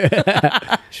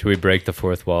 Should we break the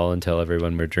fourth wall and tell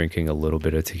everyone we're drinking a little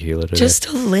bit of tequila today? Just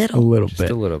a A little. little Just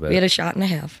bit. a little bit. We had a shot and a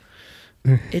half.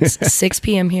 It's 6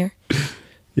 p.m. here.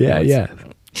 Yeah, yeah.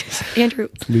 Andrew.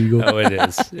 Legal. Oh, it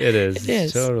is. It is. It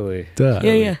is. Totally. Duh.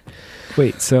 Yeah, yeah.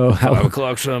 Wait, so 5 how,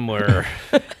 o'clock somewhere.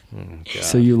 Oh, God.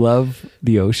 so you love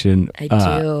the ocean. I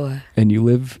do. And you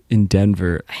live in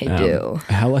Denver. I do.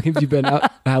 How long have you been out?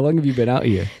 How long have you been out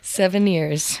here? 7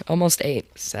 years, almost 8.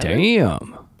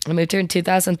 Damn. I moved here in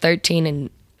 2013 in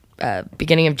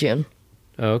beginning of June.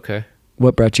 Oh, okay.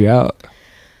 What brought you out?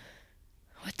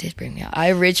 What did bring me out?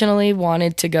 I originally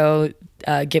wanted to go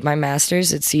get my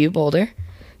master's at CU Boulder.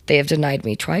 They have denied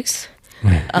me twice.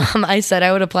 I said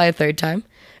I would apply a third time.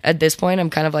 At this point,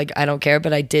 I'm kind of like, I don't care,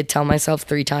 but I did tell myself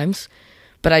 3 times.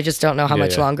 But I just don't know how Yeah,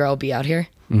 much yeah. longer I'll be out here.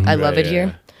 I love Right, it here,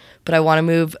 yeah. but I want to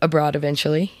move abroad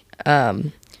eventually.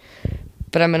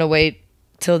 But I'm going to wait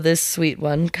till this sweet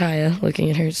one, Kaya, looking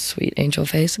at her sweet angel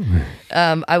face.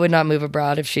 I would not move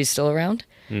abroad if she's still around.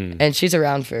 And she's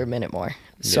around for a minute more.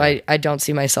 So Yeah. I don't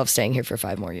see myself staying here for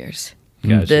 5 more years.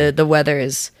 Gotcha. The weather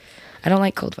is, I don't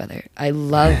like cold weather. I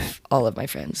love all of my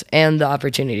friends and the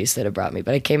opportunities that it brought me.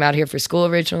 But I came out here for school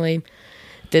originally,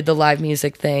 did the live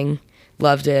music thing,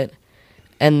 loved it,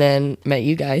 and then met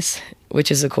you guys,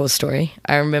 which is a cool story.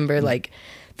 I remember like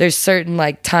there's certain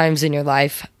like times in your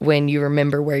life when you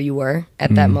remember where you were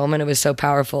at that moment. It was so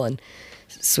powerful. And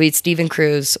sweet Stephen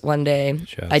Cruz one day,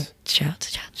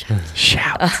 Shouts.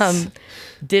 Shouts.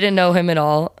 didn't know him at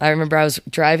all. I remember I was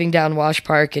driving down Wash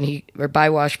Park by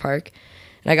Wash Park,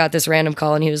 and I got this random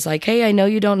call, and he was like, "Hey, I know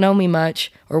you don't know me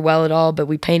much or well at all, but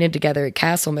we painted together at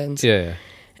Castleman's, Yeah.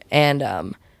 and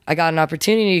I got an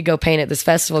opportunity to go paint at this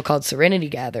festival called Serenity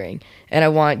Gathering, and I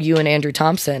want you and Andrew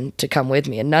Thompson to come with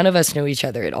me." And none of us knew each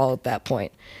other at all at that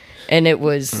point, and it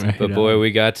was. But boy,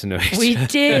 we got to know each We other.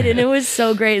 did, and it was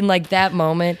so great. And like that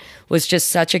moment was just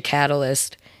such a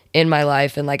catalyst in my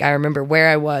life. And like I remember where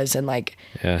I was and like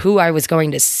Yeah. who I was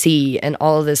going to see and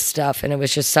all of this stuff. And it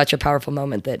was just such a powerful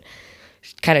moment that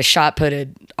kind of shot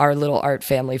putted our little art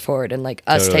family forward. And like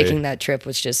us Totally. taking that trip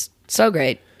was just so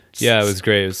great. Yeah, it was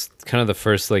great. It was kind of the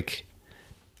first like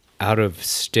out of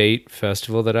state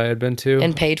festival that I had been to.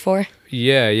 And paid for.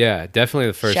 yeah, definitely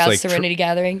the first Shout like Serenity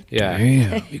Gathering. yeah.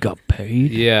 Damn, you got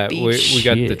paid. Yeah, we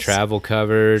got the Shit. travel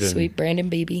covered and Sweet Brandon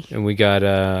baby. and we got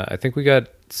I think we got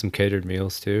some catered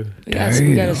meals too. We got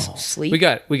to Damn. sleep.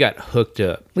 We got hooked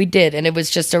up. We did, and it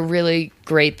was just a really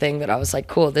great thing that I was like,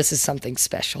 cool, this is something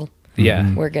special.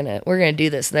 Yeah. We're gonna do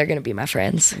this, and they're gonna be my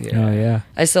friends. Oh yeah.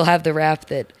 I still have the wrap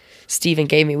that Steven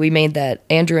gave me. We made that,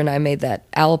 Andrew and I made that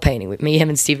owl painting. Me, him,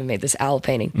 and Steven made this owl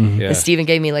painting. Yeah. And Steven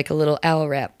gave me like a little owl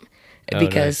wrap Oh,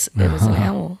 because it was an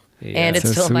owl. Yeah. And it's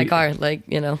So still in my sweet. car, like,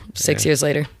 6 years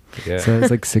later. Yeah. So it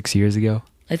was like 6 years ago.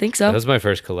 I think That so. was my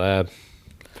first collab.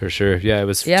 For sure. Yeah, it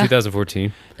was Yeah.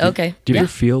 2014. Okay. Do you Yeah. ever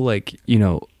feel like,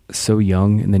 so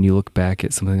young and then you look back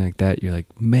at something like that, you're like,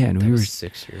 man, That we was were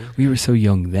 6 years. we were so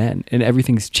young then and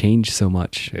everything's changed so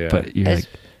much. Yeah. But you're like,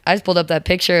 I just pulled up that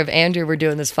picture of Andrew. We're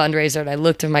doing this fundraiser, and I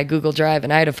looked in my Google Drive,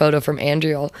 and I had a photo from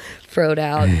Andrew all froed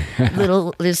out,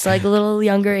 just like a little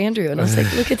younger Andrew. And I was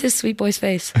like, look at this sweet boy's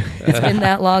face. It's been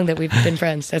that long that we've been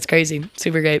friends. That's crazy.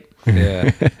 Super great. Yeah.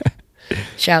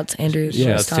 Shouts, Andrew.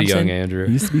 Yeah. Shouts to Thompson. young you Andrew.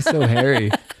 used to be so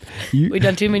hairy. We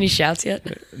done too many shouts yet?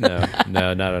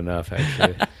 No, not enough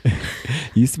actually.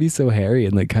 You used to be so hairy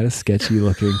and like kind of sketchy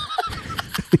looking.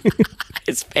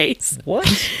 His face. What?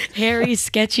 Hairy,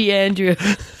 sketchy Andrew.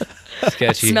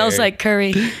 Sketchy. Smells hair. like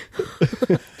curry. Yeah.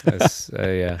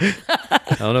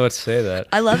 I don't know what to say to that.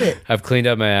 I love it. I've cleaned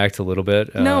up my act a little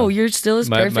bit. No, you're still as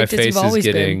perfect my as face you've always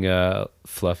is getting been.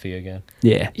 fluffy again.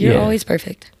 Yeah. You're yeah. always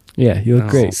perfect. Yeah, you look Oh.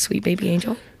 great. Sweet baby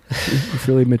angel. You've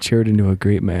really matured into a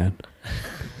great man.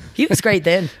 He was great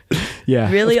then. Yeah.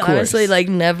 Really, of course. honestly, like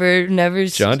never.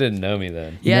 John didn't know me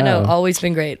then. Yeah, no, No. always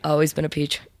been great. Always been a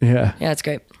peach. Yeah. Yeah, it's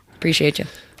great. Appreciate you.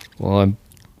 Well,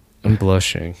 I'm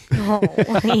blushing.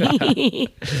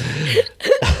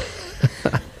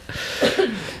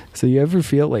 So you ever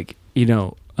feel like,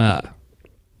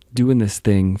 doing this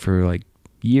thing for like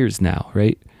years now,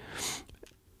 right?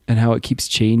 And how it keeps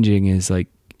changing is like,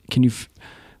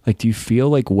 do you feel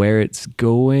like where it's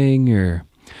going or,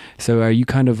 so are you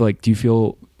kind of like, do you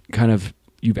feel kind of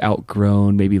you've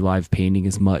outgrown maybe live painting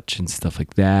as much and stuff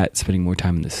like that, spending more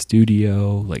time in the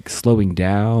studio, like slowing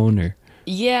down, or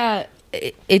Yeah,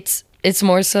 it's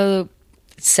more so,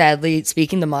 sadly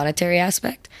speaking, the monetary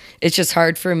aspect. It's just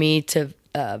hard for me to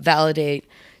validate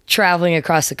traveling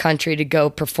across the country to go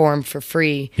perform for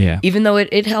free. Yeah. Even though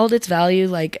it held its value,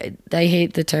 like I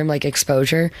hate the term like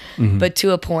exposure, but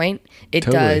to a point, it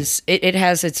Totally. does. It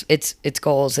has its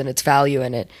goals and its value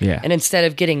in it. Yeah. And instead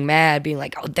of getting mad, being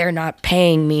like, oh, they're not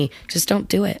paying me, just don't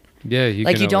do it. Yeah, you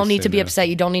Like can you don't always need to say be no. upset.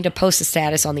 You don't need to post a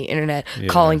status on the internet Yeah.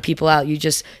 calling people out. You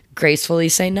just gracefully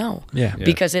say no. Yeah. Yeah.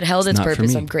 Because it held It's its not for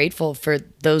purpose. me. I'm grateful for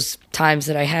those times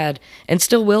that I had and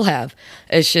still will have.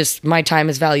 It's just my time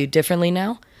is valued differently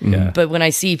now. Yeah. But when I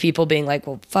see people being like,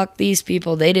 well, fuck these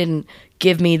people, they didn't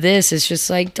give me this, it's just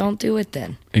like, don't do it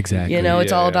then. exactly. You know,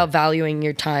 it's Yeah, all yeah. about valuing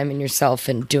your time and yourself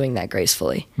and doing that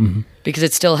gracefully. Because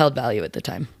it still held value at the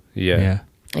time Yeah. Yeah.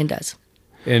 and does.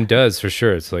 And does for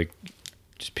sure. It's like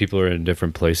just people are in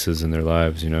different places in their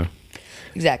lives, you know.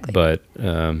 Exactly. But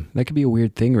That could be a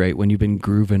weird thing, right? When you've been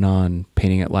grooving on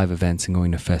painting at live events and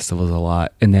going to festivals a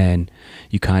lot, and then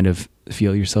you kind of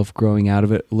feel yourself growing out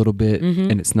of it a little bit,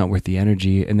 and it's not worth the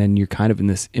energy, and then you're kind of in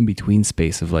this in between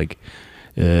space of like,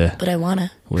 but I want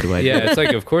to. what do I? yeah, it's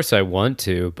like of course I want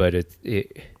to, but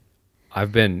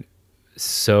I've been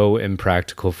so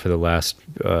impractical for the last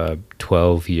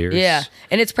 12 years. Yeah.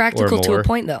 And it's practical to more. a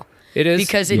point, though. It is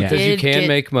Because it because you did can get-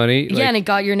 make money. Yeah, and it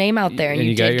got your name out there. and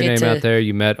you got did your get name to- out there.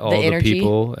 You met all the energy.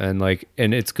 people, and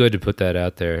it's good to put that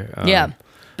out there. Yeah.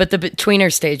 But the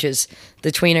tweener stages,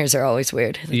 the tweeners are always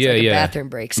weird. It's Yeah, like a yeah. bathroom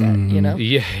break set, you know?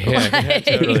 Yeah, yeah,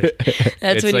 totally.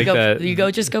 That's It's when like you go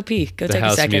just go pee. Go The take a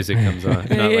house second. music comes on,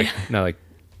 not like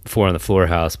Four on the Floor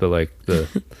house, but like the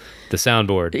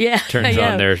soundboard Yeah, turns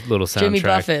yeah. on their little soundtrack. Jimmy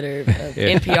Buffett or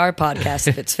NPR podcast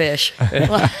if it's Fish.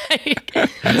 Like,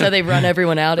 that's how they run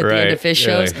everyone out at the end Right, of Fish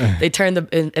yeah, shows. like- They turn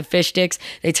the Fish sticks.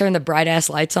 They turn the bright ass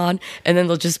lights on, and then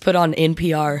they'll just put on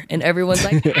NPR, and everyone's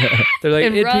like, They're like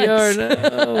and NPR. runs.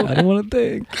 No. I don't want to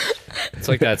think. It's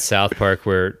like that South Park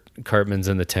where Cartman's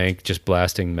in the tank just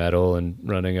blasting metal and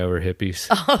running over hippies.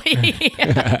 oh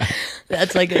yeah,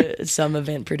 that's like some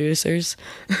event producers.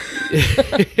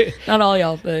 Not all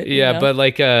y'all, but you Yeah, know. but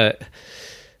like it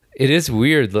is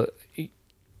weird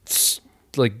it's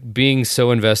like being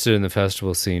so invested in the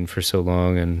festival scene for so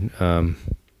long, and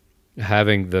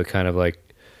having the kind of like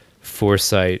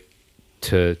foresight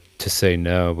to say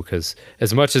no, because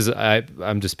as much as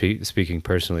I'm just speaking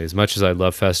personally, as much as I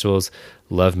love festivals,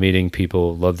 love meeting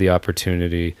people, love the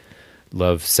opportunity,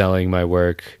 love selling my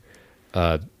work,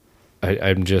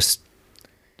 I'm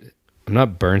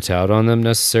not burnt out on them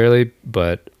necessarily,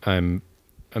 but I'm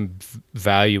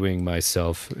valuing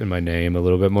myself and my name a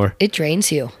little bit more. it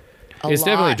drains you. It's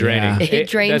definitely draining. Yeah. It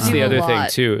drains That's you the a other thing lot.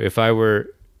 too. If I were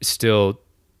still,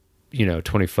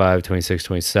 25, 26,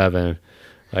 27,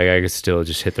 like I could still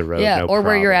just hit the road. Yeah, no or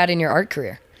where you're problem. at in your art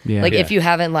career. Yeah. Like Yeah. if you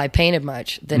haven't like painted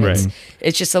much, then Right.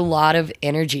 it's just a lot of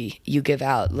energy you give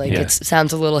out. Like Yeah. it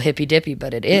sounds a little hippy dippy,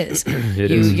 but it is.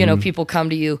 It you is. you know, people come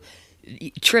to you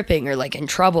tripping or like in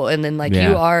trouble, and then like Yeah.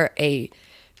 you are a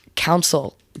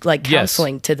Yes.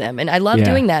 counseling to them, and I love Yeah.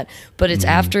 doing that. But it's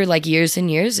after like years and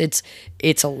years, it's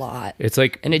a lot, It's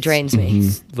like and it drains me.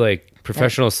 like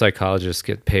professional psychologists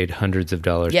get paid hundreds of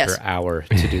dollars Yes. per hour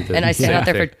to do this. And I stand out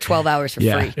there for 12 hours for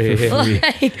Yeah. free,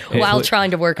 like, while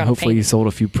trying to work on a Hopefully, you painting. sold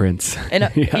a few prints. And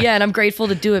yeah, and I'm grateful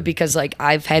to do it because like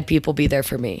I've had people be there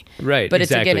for me. Right, But it's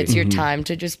exactly. it's your time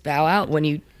to just bow out when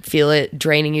you feel it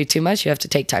draining you too much. You have to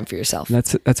take time for yourself.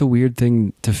 That's a weird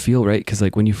thing to feel, right? Because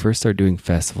like when you first start doing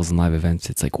festivals and live events,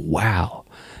 it's like, wow,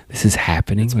 this is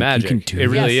happening. It's Like, magic. You can do It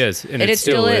really this. is, and it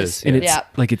still is. And it's Yeah.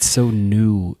 like it's so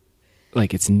new,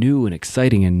 like it's new and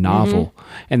exciting and novel.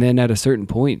 And then at a certain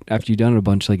point, after you've done it a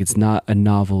bunch, like it's not a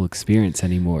novel experience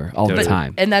anymore all the Totally.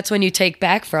 time. And that's when you take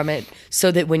back from it,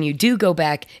 so that when you do go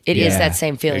back, it is Yeah, that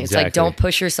same feeling. It's like exactly. don't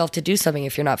push yourself to do something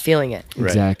if you're not feeling it. Right.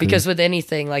 Exactly. Because with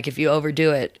anything, like if you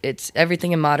overdo it, it's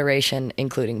everything in moderation,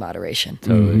 including moderation.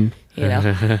 Totally. You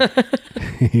know,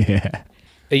 yeah,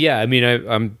 Yeah, I mean,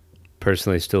 I'm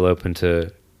personally still open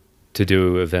to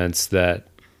do events that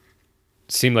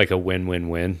seem like a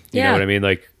win-win-win. You know Yeah. what I mean?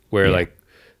 Like where Yeah. like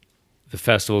the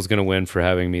festival's going to win for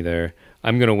having me there.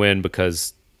 I'm going to win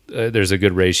because there's a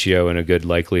good ratio and a good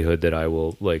likelihood that I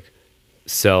will like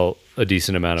sell a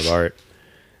decent amount of art.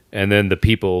 And then the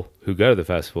people who go to the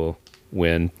festival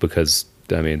win because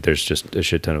I mean, there's just a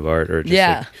shit ton of art or just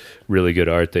Yeah. like really good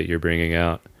art that you're bringing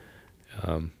out.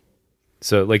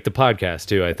 So like the podcast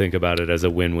too, I think about it as a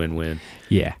win-win-win.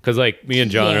 yeah. Cause like me and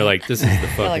John Yeah. are like, this is the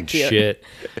fucking like it. shit.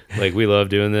 Like we love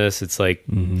doing this. It's like,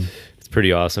 it's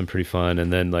pretty awesome, pretty fun.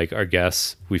 And then like our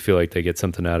guests, we feel like they get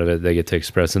something out of it. They get to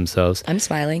express themselves. I'm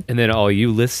smiling. And then all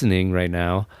you listening right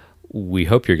now, we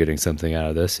hope you're getting something out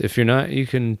of this. If you're not, you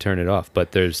can turn it off.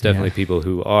 But there's definitely people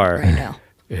who are Right now.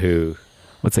 who.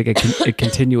 It's like a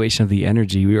continuation of the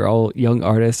energy. We were all young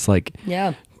artists, like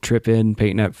Yeah. tripping,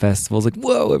 painting at festivals, like,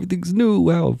 whoa, everything's new.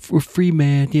 Wow, we're free,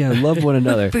 man. Yeah, love one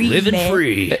another. Living man.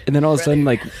 free. And then all of a sudden,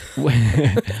 like,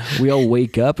 we all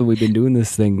wake up and we've been doing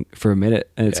this thing for a minute,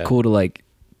 and it's Yeah. cool to like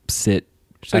sit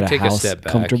like at take a a house step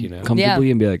back, comfortably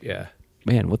Yeah. and be like, Yeah.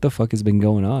 man, what the fuck has been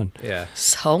going on? Yeah.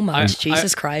 So much.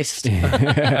 Jesus Christ.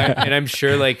 And I'm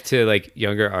sure like to like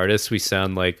younger artists, we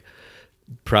sound like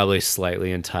probably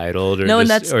slightly entitled or No, and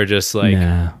just, that's- or just like,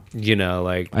 Nah, you know,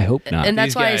 like I hope not. And that's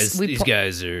these why guys, we these po-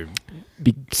 guys are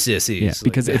Be- sissies. yeah, like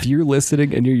because that. if you're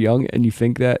listening and you're young and you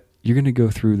think that, you're gonna go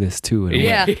through this too. In a way.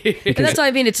 Yeah. And that's why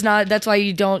I mean it's not that's why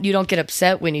you don't get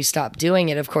upset when you stop doing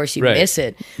it. Of course you Right. miss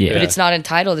it. Yeah. But it's not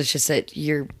entitled. It's just that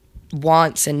your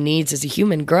wants and needs as a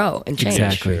human grow and change.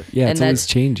 Exactly. Sure. Yeah, And it's always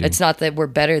that- changing. It's not that we're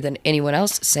better than anyone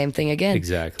else. Same thing again.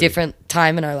 Exactly. Different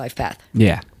time in our life path.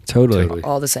 Yeah, totally. Totally.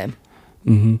 All the same.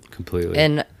 completely.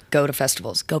 And go to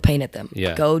festivals. Go paint at them.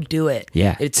 Yeah. Go do it.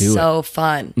 Yeah, It's do it. so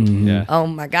fun. yeah. Oh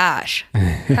my gosh.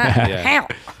 How?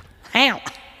 How?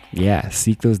 Yeah,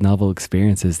 seek those novel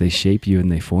experiences. They shape you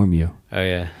and they form you. Oh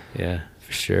yeah. Yeah,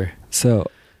 for sure. So,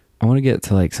 I want to get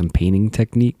to like some painting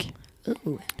technique.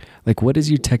 Ooh. Like, what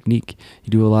is your technique? You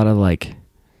do a lot of like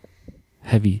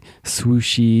heavy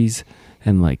swooshies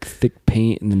and like thick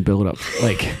paint, and then build up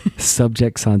like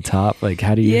subjects on top. Like,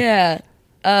 how do you? Yeah.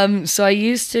 So I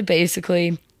used to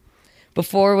basically,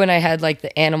 before when I had like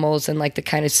the animals and like the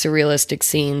kind of surrealistic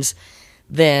scenes,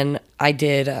 then I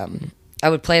did, I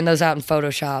would plan those out in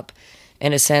Photoshop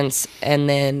in a sense, and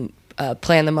then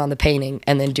plan them on the painting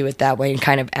and then do it that way and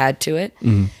kind of add to it.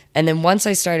 And then once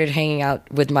I started hanging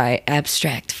out with my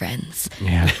abstract friends,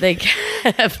 Yeah. they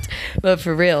kept, but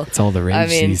for real. It's all the rage I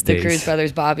mean, these the days. Cruz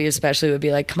brothers, Bobby especially, would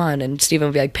be like, come on. And Steven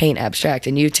would be like, paint abstract.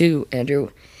 And you too, Andrew.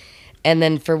 And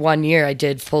then for 1 year, I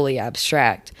did fully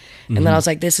abstract. And then I was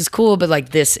like, this is cool, but like,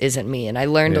 this isn't me. And I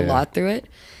learned a Yeah. lot through it.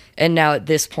 And now at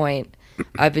this point,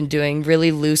 I've been doing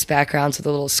really loose backgrounds with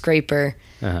a little scraper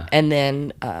and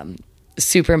then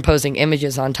superimposing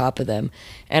images on top of them.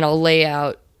 And I'll lay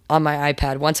out on my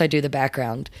iPad, once I do the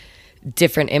background,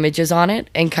 different images on it.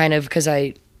 And kind of, because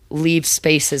I leave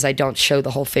spaces, I don't show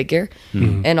the whole figure.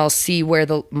 And I'll see where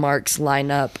the marks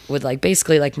line up with like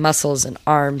basically like muscles and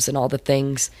arms and all the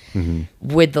things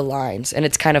with the lines. And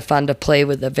it's kind of fun to play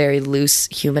with a very loose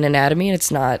human anatomy. And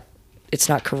it's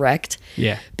not correct.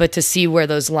 Yeah. But to see where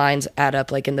those lines add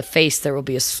up, like in the face, there will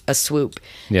be a swoop.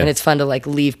 Yeah. And it's fun to like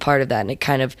leave part of that. And it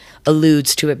kind of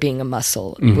alludes to it being a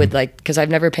muscle with like, because I've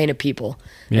never painted people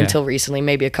Yeah. until recently,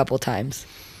 maybe a couple times.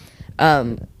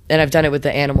 And I've done it with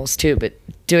the animals too, but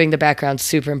doing the background,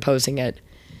 superimposing it,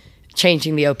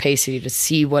 changing the opacity to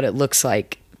see what it looks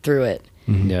like through it.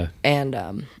 Yeah.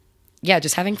 And yeah,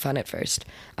 just having fun at first.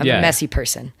 I'm Yeah. a messy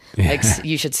person. Like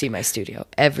you should see my studio.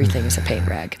 Everything is a paint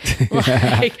rag.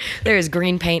 Like there is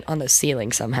green paint on the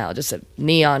ceiling somehow, just a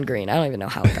neon green. I don't even know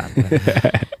how it got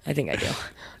there. I think I do.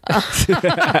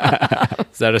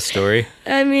 Is that a story?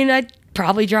 I mean, I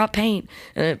probably dropped paint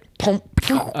and it and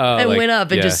like, went up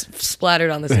and yeah. just splattered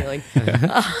on the ceiling.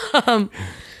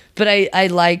 But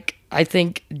I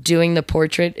think doing the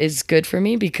portrait is good for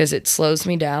me because it slows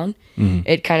me down.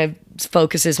 It kind of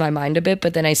focuses my mind a bit,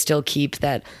 but then I still keep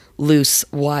that loose,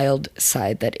 wild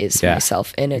side that is Yeah,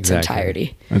 myself in its exactly.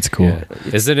 entirety. That's cool. Yeah.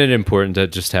 Isn't it important to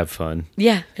just have fun?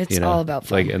 Yeah, it's You know, all about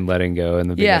fun. like and letting go in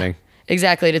the Yeah, beginning.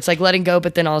 exactly. It's like letting go,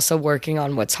 but then also working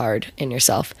on what's hard in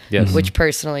yourself. Yes. Which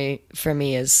personally, for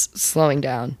me, is slowing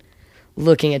down,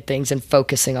 looking at things and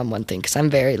focusing on one thing. Because I'm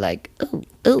very like, ooh,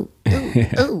 ooh, ooh,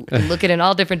 ooh, and looking in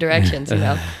all different directions, you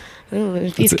know. Ooh,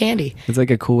 a piece of candy. It's like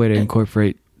a cool way to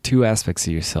incorporate two aspects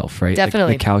of yourself, right?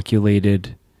 Definitely. Like the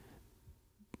calculated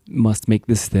must make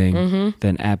this thing,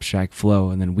 then abstract flow,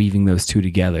 and then weaving those two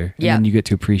together. And Yeah. then you get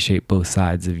to appreciate both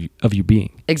sides of your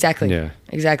being. Exactly. Yeah.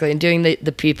 Exactly. And doing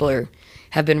the people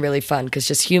have been really fun because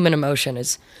just human emotion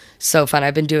is so fun.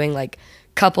 I've been doing like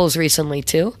couples recently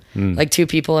too, like two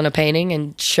people in a painting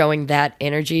and showing that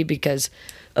energy because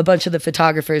a bunch of the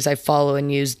photographers I follow and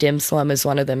use, Dim Slum is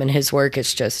one of them, and his work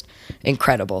is just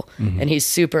incredible. And he's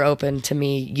super open to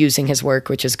me using his work,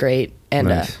 which is great. And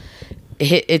Nice.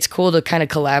 it's cool to kind of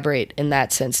collaborate in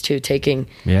that sense too, taking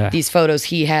Yeah. these photos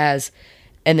he has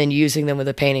and then using them with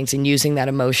the paintings and using that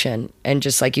emotion. And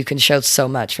just like you can show so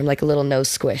much from like a little nose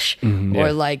squish or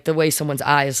Yeah. like the way someone's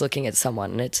eye is looking at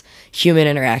someone. And it's human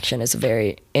interaction is a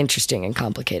very interesting and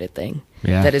complicated thing.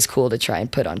 Yeah. that is cool to try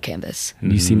and put on canvas.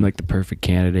 You seem like the perfect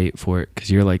candidate for it because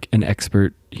you're like an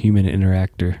expert human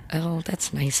interactor. Oh,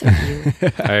 that's nice of you.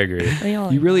 I agree.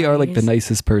 Y'all You really are like the nice.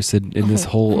 nicest person in this Oh,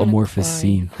 whole I'm gonna amorphous cry.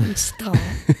 scene. Stop.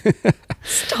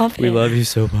 Stop We it. love you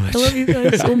so much. I love you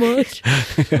guys so much.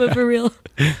 But for real.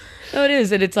 No, it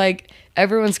is. And it's like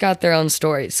everyone's got their own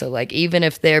story. So, like, even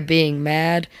if they're being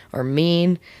mad or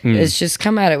mean, it's just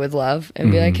come at it with love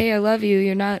and be like, hey, I love you.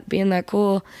 You're not being that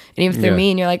cool. And even if they're Yeah.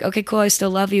 mean, you're like, okay, cool. I still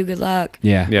love you. Good luck.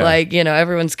 Yeah. Yeah. Like, you know,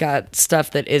 everyone's got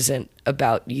stuff that isn't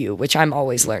about you, which I'm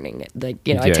always learning. Like,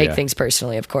 you know, I Yeah, take yeah. things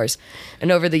personally, of course.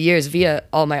 And over the years, via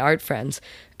all my art friends,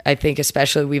 I think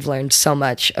especially we've learned so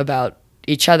much about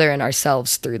each other and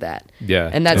ourselves through that. Yeah,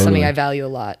 And that's something totally. I value a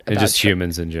lot. and about just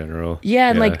humans in general.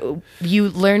 yeah, and like you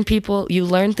learn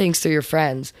things through your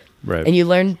friends. Right. And you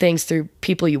learn things through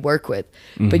people you work with,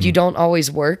 but you don't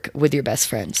always work with your best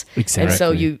friends. And so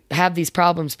Exactly. you have these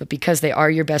problems, but because they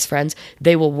are your best friends,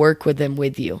 they will work with them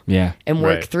with you. Yeah. And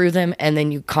work Right. through them, and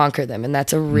then you conquer them. And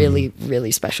that's a really,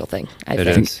 really special thing, I It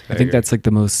think. is. I think that's like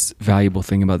the most valuable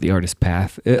thing about the artist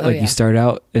path. Like yeah. you start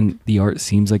out and the art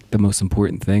seems like the most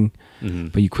important thing, Mm-hmm.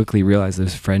 but you quickly realize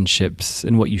those friendships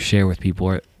and what you share with people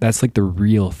are that's like the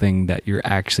real thing that you're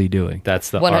actually doing.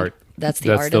 That's the One of- art. that's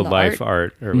the art the and the life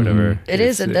art or whatever. It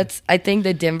is, and It's, that's I think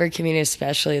the Denver community,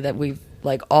 especially that we've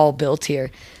like all built here,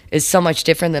 is so much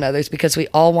different than others because we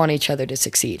all want each other to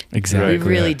succeed. Exactly. We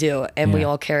really Yeah. do, and we Yeah.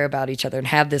 all care about each other and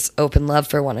have this open love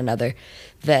for one another.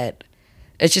 That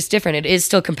it's just different. It is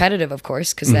still competitive, of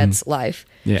course, because that's life.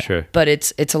 Yeah. Sure. But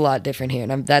it's a lot different here,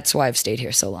 and that's why I've stayed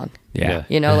here so long. Yeah.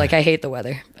 You know, like I hate the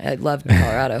weather. I love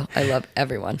Colorado. I love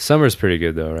everyone. Summer's pretty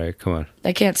good though, right? Come on.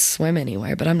 I can't swim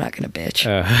anywhere, but I'm not gonna bitch.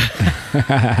 Uh,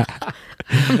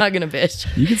 I'm not gonna bitch.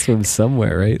 You can swim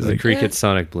somewhere, right? the Like creek at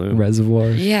Sonic Bloom.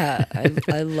 reservoirs. Yeah,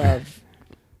 I love.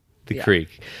 The yeah. creek.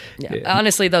 Yeah.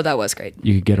 Honestly, though, that was great.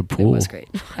 You could get a It pool. was great.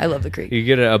 I love the creek. You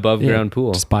get an above Yeah, ground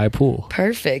pool. Just buy a pool.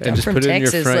 Perfect. And I'm just from put it in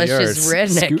your Texas. front Let's yard. just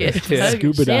redneck it. Yeah.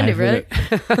 Scuba Sand dive it,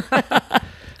 with right?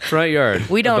 Front yard.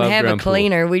 We don't above have a ground pool.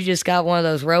 cleaner. We just got one of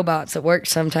those robots that works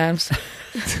sometimes.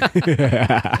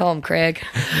 Call him Craig.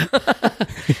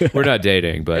 We're not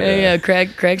dating, but Yeah,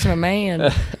 Craig's my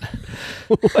man.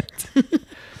 What? We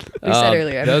said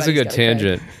earlier. that was a everybody's good got Craig.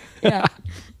 tangent. Yeah.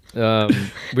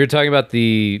 We were talking about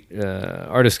the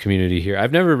artist community here.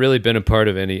 I've never really been a part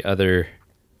of any other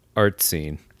art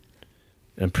scene.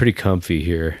 I'm pretty comfy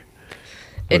here.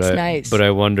 It's nice. But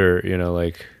I wonder, you know,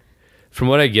 like from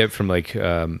what I get from like,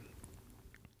 I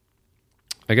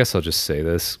guess I'll just say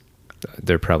this.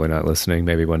 They're probably not listening.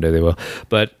 Maybe one day they will.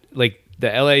 But like the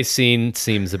LA scene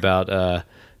seems about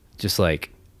just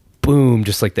like boom,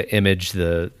 just like the image,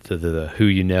 the who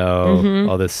you know, Mm-hmm.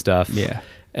 all this stuff. Yeah.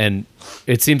 And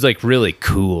it seems like really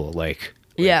cool. Like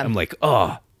Yeah. I'm like,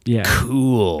 oh, Yeah.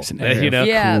 cool. There's an air You of know,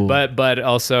 Yeah. cool. but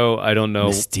also I don't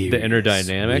know the inner Mysterious,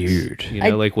 dynamics. weird. You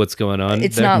know, like what's going on.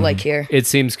 It's there. not like here. It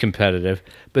seems competitive,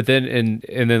 but then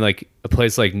and then like a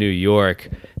place like New York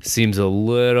seems a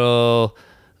little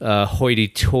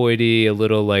hoity-toity, a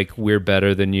little like we're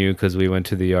better than you because we went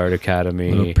to the art academy.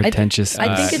 A little pretentious.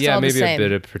 I think it's yeah, all the maybe a same.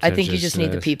 bit of I think you just need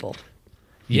the pretentiousness. people.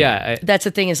 Yeah, That's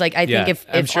the thing is like I yeah. think if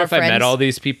I'm sure our if I met friends- all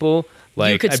these people,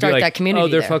 like could I'd be start like, that community Oh,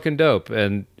 they're there. fucking dope,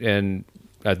 and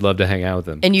I'd love to hang out with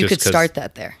them. and you just could 'cause- start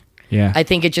that there. Yeah. I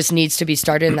think it just needs to be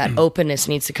started and that openness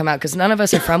needs to come out because none of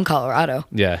us are from Colorado.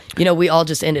 Yeah, You know, we all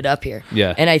just ended up here.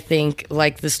 Yeah. And I think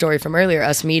like the story from earlier,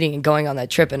 us meeting and going on that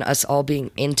trip and us all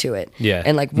being into it. Yeah.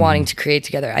 And like wanting to create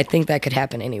together. I think that could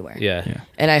happen anywhere. yeah. Yeah.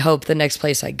 And I hope the next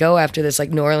place I go after this, like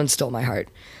New Orleans stole my heart.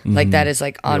 Like that is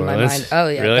like on New my Orleans? mind. Oh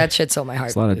yeah, Really? that shit stole my heart.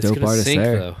 There's a lot of It's dope gonna artists sink,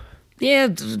 there. though. Yeah,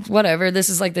 whatever. This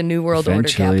is like the new world order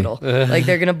Eventually. capital. Like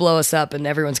they're gonna blow us up, and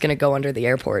everyone's gonna go under the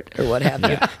airport or what have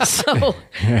you. So,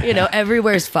 you know,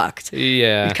 everywhere's fucked.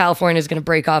 Yeah. California's gonna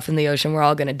break off in the ocean. We're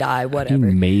all gonna die. Whatever.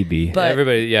 Maybe. But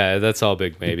Everybody, yeah, that's all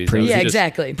big maybes. I Praise- was yeah, just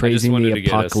exactly. Praising wanted the to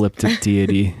get us apocalyptic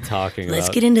deity. talking Let's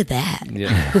about. get into that.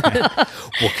 Yeah.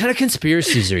 What kind of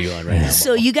conspiracies are you on right now?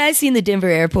 So, you guys seen the Denver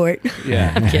airport?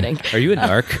 Yeah. I'm kidding. Are you a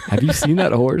narc? Have you seen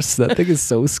that horse? That thing is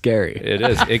so scary. It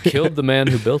is. It killed the man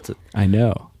who built it. I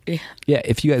know. Yeah. Yeah,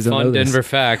 if you guys don't know Fun this, Denver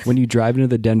fact. when you drive into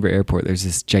the Denver airport, there's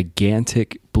this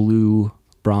gigantic blue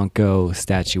Bronco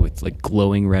statue with like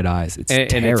glowing red eyes. It's and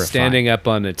terrifying. it's standing up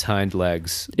on its hind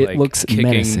legs. It like, looks kicking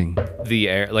menacing. the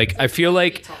air. Like I feel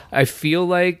like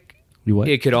You what?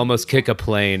 it could almost kick a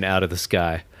plane out of the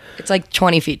sky. It's like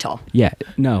 20 feet tall. Yeah,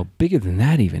 no, bigger than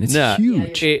that even. It's No,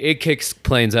 huge. It kicks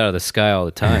planes out of the sky all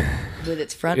the time. With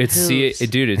its front It's hooves.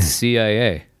 dude. It's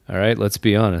CIA. All right, let's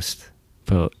be honest.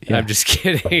 But yeah, I'm just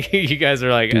kidding. You guys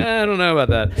are like, I don't know about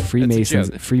that. That's a Freemasons,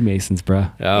 joke. Freemasons, bro.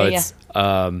 Oh, Yeah, it's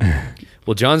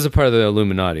well, John's a part of the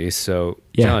Illuminati. So,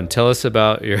 Yeah. John, tell us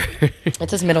about your.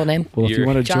 That's his middle name. Well, if you You're-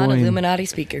 want to John join, Illuminati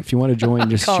speaker. if you want to join,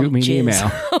 just Call shoot him me an Jizz.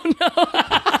 email.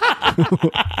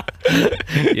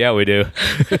 Yeah, we do.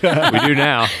 We do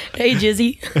now. Hey,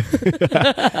 Jizzy.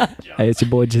 Hey, it's your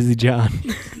boy Jizzy John.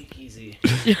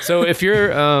 So, if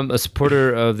you're a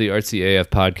supporter of the Artsy AF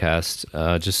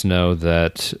podcast, just know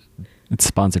that It's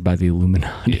sponsored by the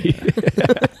Illuminati.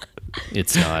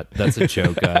 it's not. That's a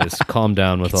joke, guys. Calm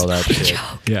down with all that shit.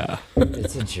 Yeah.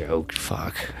 It's a joke.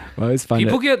 Fuck. Well, it's fun.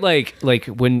 People get like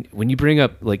when you bring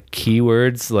up like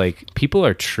keywords, like people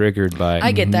are triggered by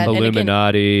I get that. And again,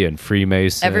 Illuminati and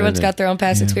Freemason. everyone's and- got their own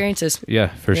past experiences. yeah,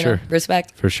 for you sure, know?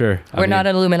 Respect. for sure. We're not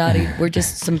an Illuminati. We're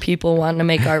just some people wanting to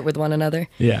make art with one another.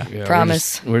 Yeah. Yeah,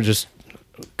 Promise. We're just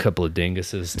a couple of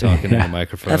dinguses talking Yeah. into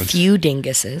microphones. A few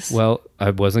dinguses. Well,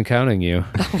 I wasn't counting you.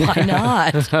 Why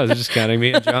not? I was just counting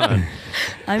me and John.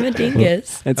 I'm a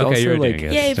dingus. It's Okay, you're also a like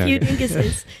dingus. Yay, a few Okay.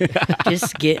 dinguses.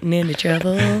 Just getting into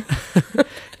trouble.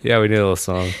 Yeah, we need a little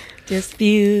song. Just a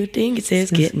few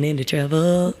dinguses getting into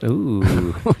trouble.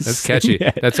 Ooh, that's catchy.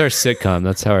 Yeah. That's our sitcom.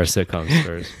 That's how our sitcom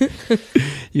starts.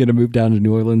 you're gonna move down to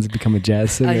New Orleans and become a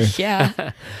jazz singer.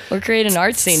 Yeah. Or create an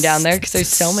art scene down there because there's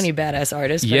so many badass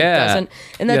artists. But Yeah. It doesn't.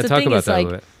 And that's Yeah, the talk thing about is that a like,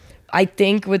 little bit. I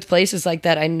think with places like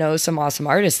that, I know some awesome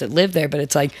artists that live there, but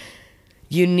it's like,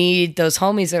 you need those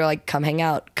homies that are like, come hang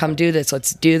out, come do this,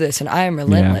 let's do this. And I am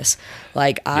relentless.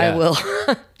 Like, I Yeah. will.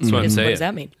 That's what I'm saying. What does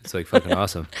that mean? It's like fucking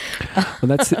awesome. Well,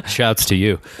 that's Shouts to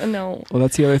you. No. well,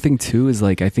 that's the other thing too. Is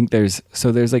like I think there's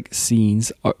like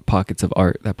scenes, pockets of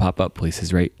art that pop up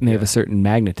places, right? And they have a certain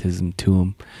magnetism to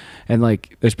them. And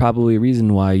like, there's probably a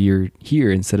reason why you're here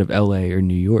instead of LA or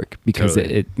New York because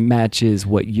Totally. it matches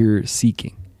what you're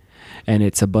seeking. And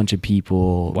it's a bunch of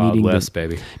people Wild meeting West,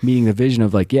 baby. meeting the vision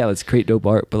of like, yeah, let's create dope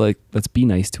art, but like, let's be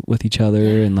nice with each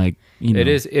other and like, you know, It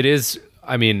is.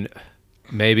 I mean,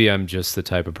 maybe I'm just the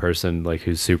type of person like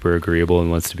who's super agreeable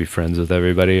and wants to be friends with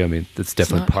everybody. I mean, that's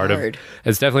definitely not part hard.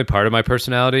 it's definitely part of my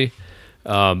personality.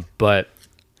 But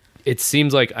it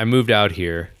seems like I moved out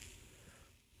here.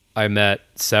 I met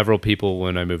several people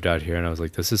when I moved out here, and I was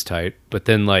like, "This is tight." But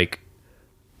then, like,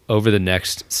 over the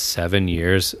next 7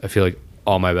 years, I feel like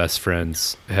all my best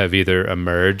friends have either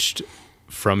emerged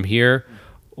from here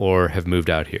or have moved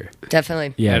out here.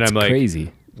 Definitely. yeah, and it's I'm like,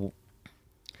 crazy.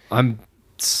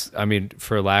 I mean,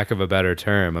 for lack of a better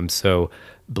term, I'm so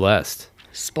blessed.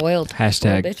 Spoiled.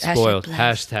 Hashtag Spoiled bitch. Spoiled.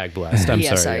 blessed. Hashtag blessed. I'm Yeah,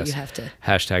 sorry. sorry, yes. you have to.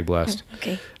 Hashtag blessed.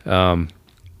 Okay.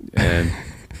 And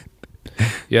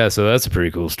yeah, so that's a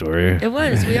pretty cool story. It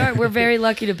was. We're very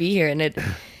lucky to be here. And it,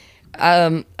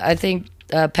 I think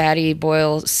Patty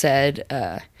Boyle said,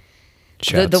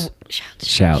 Shouts.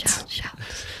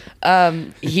 Shouts.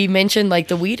 He mentioned like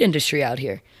the weed industry out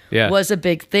here Yeah. was a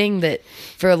big thing that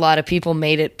for a lot of people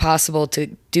made it possible to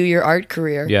do your art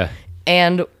career. Yeah.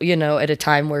 And, you know, at a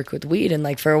time work with weed. And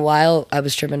like for a while I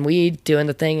was trimming weed, doing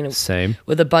the thing and Same.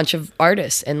 with a bunch of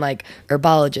artists and like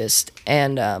herbologists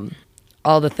and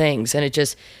all the things. And it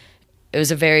was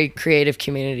a very creative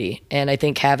community. And I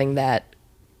think having that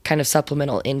kind of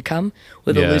supplemental income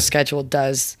with Yeah. a loose schedule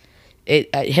does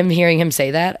it. Hearing him say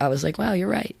that, I was like, wow, you're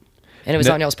right. And it was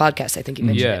No- on y'all's podcast. I think you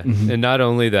mentioned Yeah. it. And not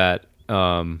only that,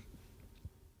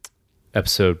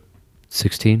 episode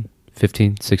 16,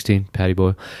 15, 16, Patty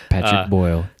Boyle. Patrick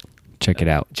Boyle. Check it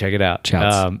out. Check it out.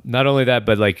 Shouts. Not only that,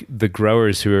 but like the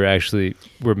growers who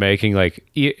were making like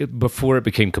before it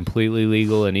became completely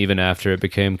legal, and even after it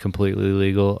became completely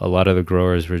legal, a lot of the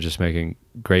growers were just making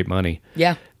great money,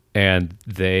 Yeah, and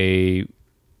they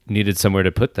needed somewhere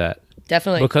to put that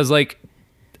definitely. because like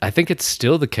I think it's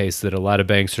still the case that a lot of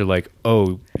banks are like,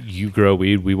 oh, you grow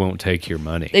weed, we won't take your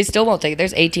money. They still won't take it.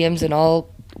 There's ATMs in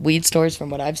all weed stores from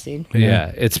what I've seen.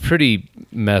 Yeah, it's pretty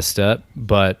messed up,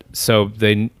 but so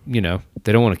they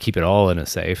don't want to keep it all in a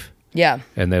safe. Yeah.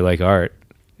 And they like art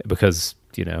because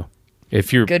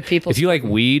if you're Good people. if you like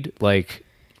weed, like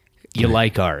you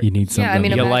like art, You need something. Yeah, I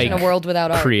mean, You imagine like a world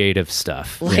without art. creative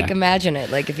stuff. Like, Yeah. imagine it.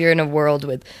 Like, if you're in a world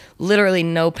with literally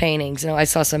no paintings. I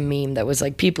saw some meme that was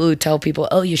like people who tell people,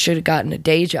 oh, you should have gotten a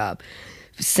day job.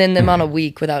 Send them on a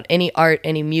week without any art,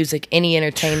 any music, any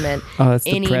entertainment, Oh, that's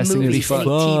any depressing as movies, any fuck.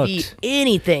 TV, Fucked.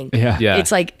 anything. Yeah. Yeah.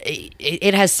 It's like,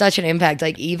 it has such an impact.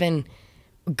 Like, even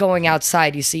going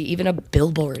outside, you see even a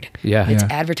billboard. Yeah. It's Yeah.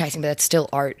 advertising, but that's still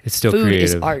art. It's still Food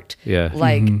is creative. art. Yeah.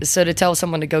 Like, so to tell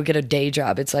someone to go get a day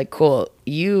job, it's like, cool,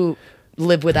 you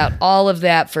live without all of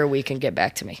that for a week and get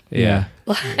back to me. Yeah.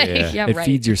 Like, Yeah. yeah, It right.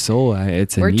 feeds your soul.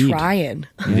 It's a We're need. trying.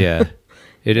 Yeah.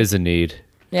 It is a need.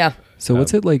 Yeah. So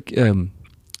what's it like?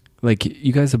 like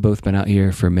you guys have both been out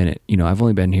here for a minute. You know, I've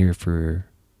only been here for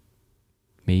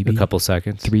maybe A couple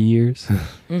seconds. 3 years.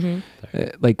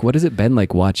 Like, what has it been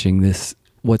like watching this?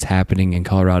 What's happening in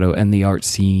Colorado and the art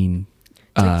scene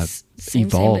Same,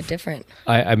 evolve? but different.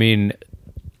 I mean,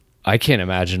 I can't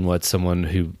imagine what someone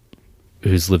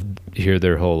who's lived here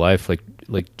their whole life,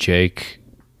 like Jake,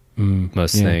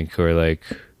 must yeah. think, or like.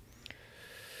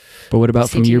 But what about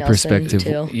from CT your Nelson, perspective?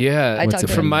 too. Yeah, I talked to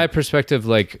from him. my perspective,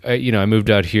 like I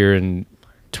moved out here in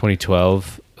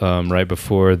 2012, right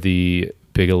before the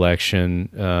big election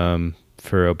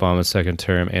for Obama's second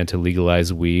term and to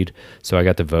legalize weed. So I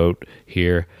got to vote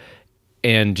here,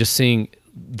 and just seeing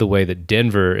the way that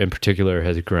Denver, in particular,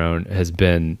 has grown has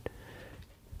been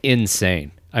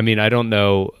insane. I mean, I don't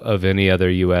know of any other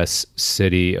U.S.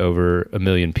 city over 1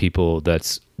 million people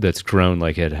that's grown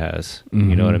like it has.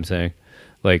 You know what I'm saying?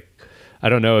 Like, I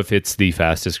don't know if it's the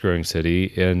fastest growing city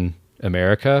in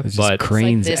America, There's just but It's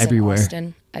cranes like this in everywhere.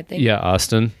 Austin, I think. yeah,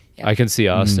 Austin. Yeah. I can see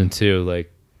Austin too.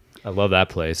 Like, I love that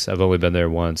place. I've only been there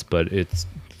once, but it's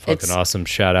fucking It's- awesome.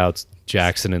 Shout outs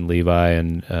Jackson and Levi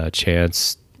and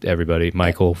Chance, everybody,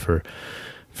 Michael for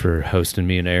hosting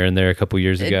me and Aaron there a couple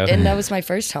years ago. And that was my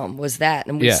first home, was that.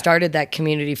 And we Yeah. started that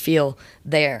community feel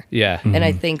there. yeah. And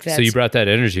I think that's So you brought that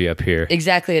energy up here.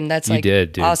 exactly. And that's You like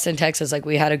did, dude. Austin, Texas. Like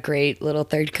we had a great little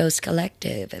Third Coast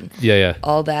collective and Yeah, yeah.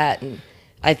 all that. And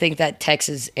I think that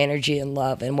Texas energy and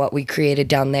love and what we created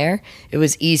down there, it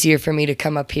was easier for me to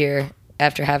come up here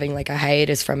after having like a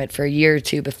hiatus from it for a year or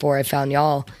two before I found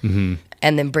y'all. Mm-hmm.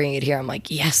 And then bring it here. I'm like,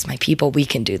 yes, my people, we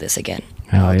can do this again.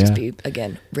 Hell I'll just yeah. be,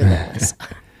 again, relentless.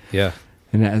 Yeah.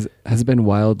 And has it been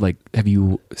wild? Like, have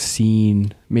you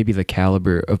seen maybe the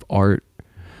caliber of art,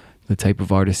 the type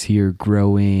of artists here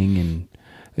growing, and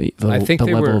I think the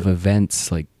they level were- of events?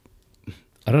 Like,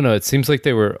 I don't know. It seems like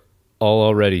they were all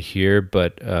already here,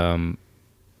 but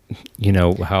you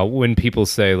know how when people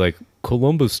say like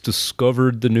Columbus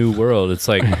discovered the new world, it's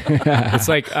like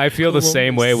I feel the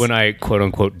same way when I quote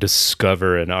unquote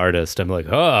discover an artist. I'm like,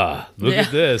 look Yeah.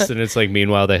 at this, and it's like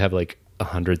meanwhile they have like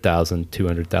 100,000,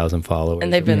 200,000 followers,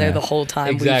 And they've been there Yeah. the whole time.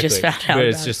 exactly. We just found out. but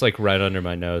it's about just like right under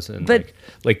my nose, and But-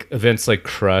 like events like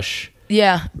Crush.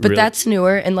 Yeah, but Really- that's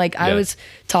newer. And like I Yeah. was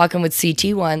talking with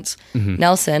CT once,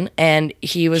 Nelson, and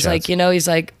he was Shouts. like, you know, he's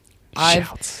like,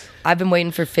 Shouts. I've been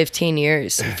waiting for 15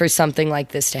 years for something like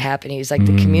this to happen. He's like,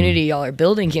 the community y'all are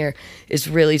building here is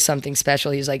really something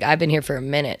special. He's like, I've been here for a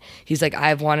minute. He's like,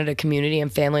 I've wanted a community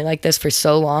and family like this for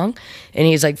so long. And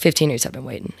he's like, 15 years I've been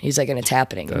waiting. He's like, and it's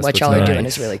happening. That's What what's y'all are doing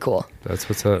nice. is really cool. That's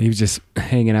what's up. he was just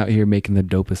hanging out here making the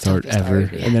dopest art Dopest ever,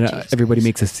 art, yeah, and then Jesus everybody Christ.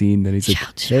 makes a scene. Then he's like,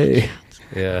 Shout, shout, "Hey,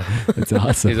 Yeah. it's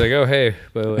awesome." He's like, oh hey,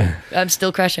 by the way. I'm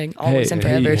still crushing. Hey, Always and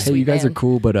forever. hey, Sweet you guys man. are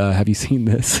cool, but have you seen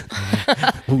this?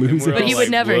 Loser. But he would like,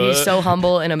 never. He's what? so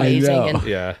humble and amazing, know. and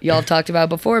Yeah. y'all have talked about it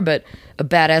before. But a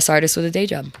badass artist with a day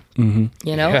job. You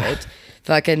know, Yeah. it's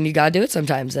fucking. You gotta do it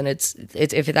sometimes, and it's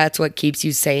if that's what keeps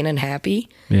you sane and happy,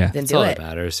 Yeah. then That's do all it. that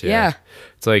matters. Yeah.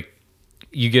 It's like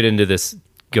you get into this,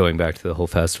 going back to the whole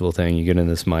festival thing, you get in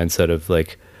this mindset of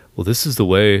like, well, this is the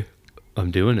way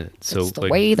I'm doing it. So It's the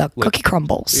like, way the like- cookie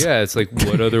crumbles. Yeah, it's like,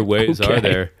 what other ways Okay. are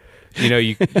there? You know,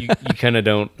 you kind of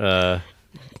don't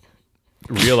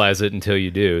realize it until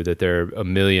you do, that there are a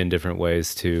million different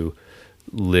ways to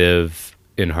live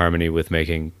in harmony with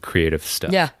making creative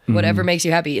stuff. Yeah, whatever makes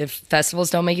you happy. If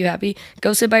festivals don't make you happy,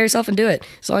 go sit by yourself and do it.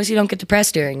 As long as you don't get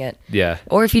depressed during it. Yeah.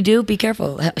 Or if you do, be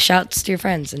careful. Shouts to your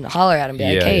friends and holler at them. Be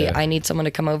like, Yeah, hey, yeah. I need someone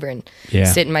to come over and Yeah.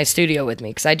 sit in my studio with me.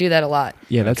 Because I do that a lot.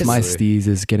 Yeah, that's my Absolutely. steez,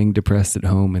 is getting depressed at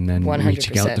home and then 100%.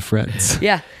 reaching out to friends.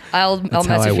 Yeah, I'll how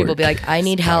message I people, work. be like, I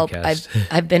need help. podcast.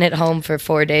 I've been at home for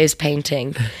 4 days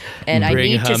painting, and I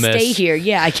Bring need to hummus. stay here.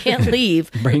 Yeah, I can't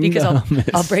leave Bring because the I'll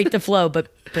hummus. break the flow. But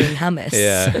bring hummus.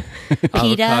 Yeah.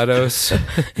 Pita.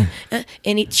 Avocados.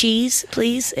 Any cheese,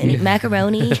 please? Any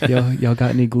macaroni? Y'all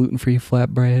got any gluten-free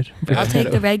flatbread? I'll take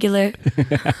the regular.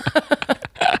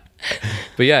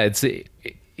 But yeah, it's,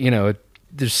 you know,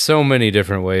 there's so many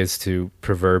different ways to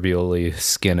proverbially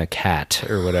skin a cat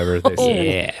or whatever they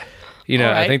say. Oh. You know,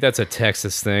 All right. I think that's a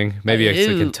Texas thing. Maybe it's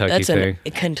a Ooh, Kentucky that's thing.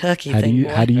 a Kentucky How do thing. you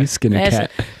boy. how do you skin a That's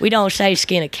cat? we don't say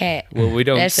skin a cat Well, we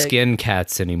don't That's a- skin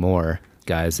cats anymore,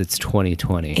 guys. It's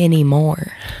 2020.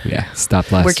 anymore. Yeah, stop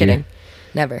last We're year. kidding.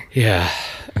 Never. Yeah.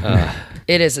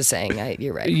 It is a saying.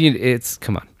 You're right. It's,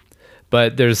 come on.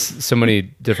 But there's so many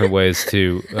different ways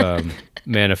to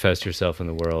manifest yourself in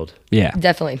the world. Yeah,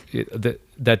 Definitely.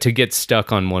 That to get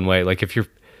stuck on one way, like if you're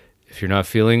not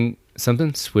feeling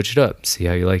something, switch it up, see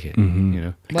how you like it. Mhm. You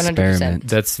know, 100%. Experiment.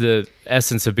 that's the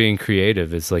essence of being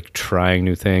creative. Is like trying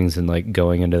new things and like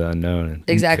going into the unknown. And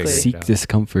Exactly. figuring it Seek out.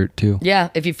 discomfort too. Yeah,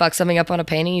 if you fuck something up on a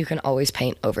painting, you can always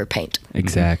paint over paint.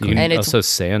 Exactly. You can And it's- also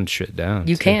sand shit down.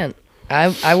 You too. can.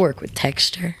 I work with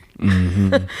texture. So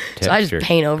I Texture. just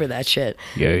paint over that shit.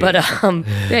 Yeah, But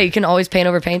yeah, you can always paint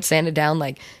over paint, sand it down.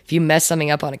 Like if you mess something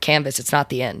up on a canvas, it's not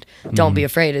the end. Don't be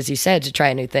afraid, as you said, to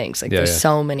try new things. Like Yeah, there's yeah.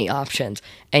 so many options,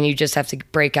 and you just have to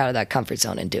break out of that comfort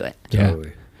zone and do it. Yeah.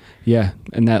 Totally. Yeah,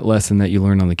 and that lesson that you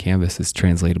learn on the canvas is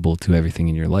translatable to everything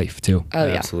in your life too. Oh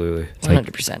yeah, Absolutely.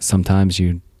 100%. Sometimes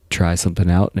you try something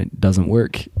out and it doesn't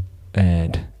work,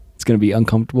 and it's going to be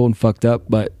uncomfortable and fucked up,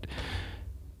 but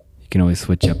you can always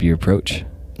switch up your approach.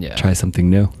 Yeah. Try something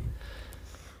new.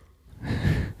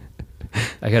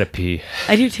 I gotta pee.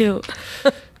 I do too.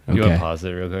 You want Okay. to pause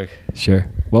it real quick? Sure.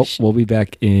 Well, we'll be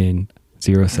back in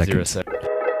 0 0 seconds. seconds.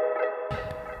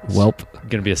 Welp,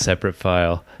 Gonna be a separate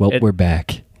file. welp, we're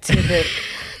back. To the-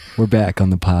 We're back on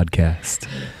the podcast.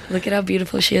 Look at how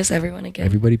beautiful she is, everyone. Again,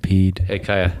 Everybody peed. Hey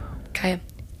Kaya. Kaya,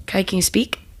 can you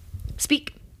speak?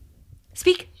 Speak.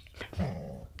 Speak.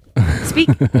 Speak.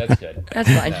 That's good. That's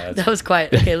fine. That was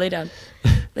quiet. Okay, lay down.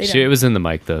 Lay down. It was in the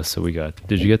mic though, so we got.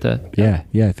 Did you get that?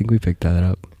 Yeah, I think we picked that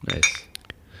up.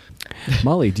 Nice.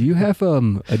 Molly, do you have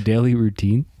a daily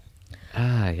routine?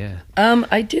 Ah, yeah.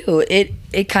 I do.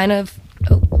 It kind of.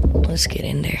 Oh, let's get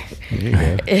in there.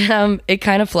 It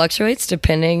kind of fluctuates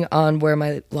depending on where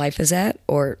my life is at,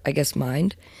 or I guess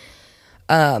mind.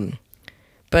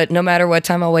 But no matter what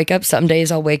time I'll wake up, some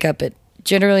days I'll wake up at.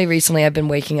 Generally, recently I've been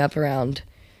waking up around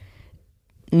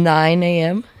 9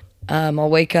 a.m. I'll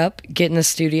wake up, get in the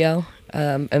studio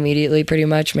immediately, pretty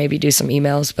much. Maybe do some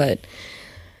emails, but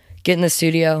get in the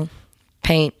studio,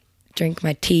 paint, drink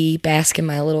my tea, bask in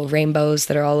my little rainbows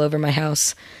that are all over my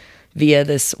house via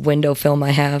this window film I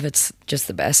have. It's just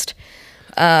the best.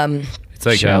 It's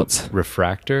like Shouts. a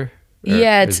refractor. Or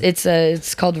Yeah, is-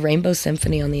 it's called Rainbow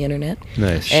Symphony on the internet.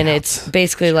 nice. And it's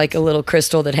basically like a little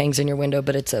crystal that hangs in your window,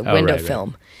 but it's a window right.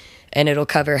 film. And it'll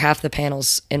cover half the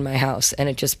panels in my house, and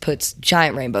it just puts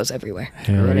giant rainbows everywhere.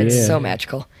 Hell and it's yeah. so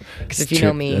magical. Because if you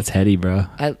know me, That's heady, bro.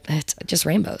 it's just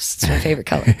rainbows. It's my favorite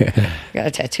color. I got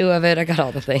a tattoo of it. I got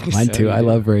all the things. Mine too. I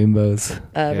love rainbows.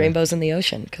 Rainbows in the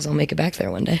ocean, because I'll make it back there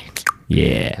one day.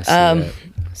 Yeah. I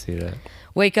see that.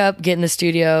 Wake up, get in the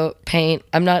studio, paint.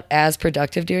 I'm not as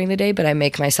productive during the day, but I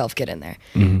make myself get in there.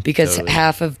 Because Totally.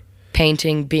 half of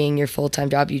painting being your full-time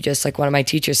job, you just, like one of my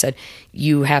teachers said,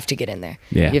 you have to get in there.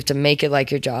 Yeah. You have to make it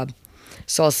like your job.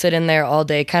 So I'll sit in there all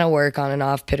day, kind of work on and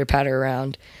off, pitter-patter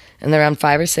around. And then around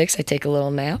 5 or 6, I take a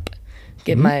little nap,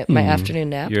 get my afternoon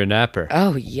nap. You're a napper.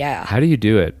 Oh, yeah. How do you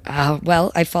do it?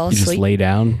 Well, I fall You asleep. just lay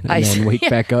down and then wake yeah,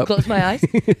 back up. Close my eyes,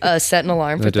 set an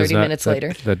alarm for That does 30 not- minutes that-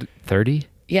 later. That 30?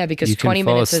 Yeah, because You 20 can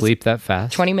fall minutes asleep that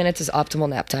fast? 20 minutes is optimal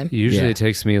nap time. Usually Yeah. it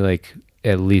takes me like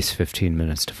at least 15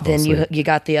 minutes to fall Then asleep. you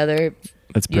got the other,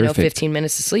 That's perfect. 15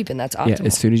 minutes to sleep, and that's Yeah, optimal.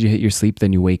 as soon as you hit your sleep,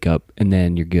 then you wake up and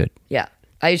then you're good. Yeah.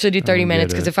 I usually do 30 I'm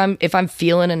minutes good because at- if I'm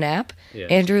feeling a nap, Yeah.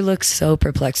 Andrew looks so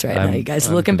perplexed right now. I'm- You guys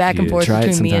I'm looking back and confused. forth Try it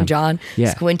between me and sometime. John,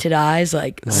 Yeah. squinted eyes,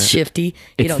 like shifty. You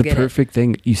It's don't the get perfect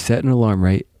thing. You set an alarm,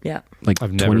 right? it. Yeah. Like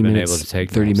I've never 20 been minutes, able to take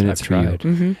 30 naps. minutes I've for you. tried.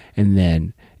 Mm-hmm. And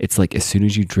then it's like as soon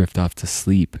as you drift off to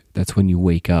sleep, that's when you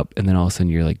wake up and then all of a sudden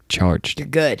you're like charged. You're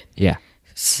good. Yeah.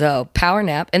 So power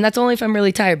nap, and that's only if I'm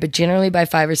really tired. But generally by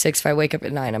 5 or 6, if I wake up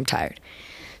at 9, I'm tired.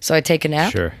 So I take a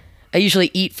nap. Sure. I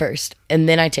usually eat first, and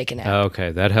then I take a nap. Oh,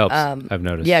 okay, that helps. I've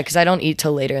noticed. Yeah, because I don't eat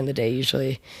till later in the day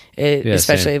usually.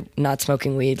 Especially not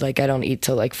smoking weed. Like I don't eat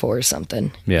till like 4 or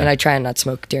something. Yeah. And I try and not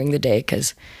smoke during the day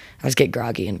because I just get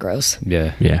groggy and gross.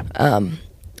 Yeah. Yeah.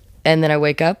 And then I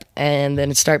wake up and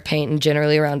then start painting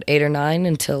generally around 8 or 9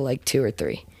 until like 2 or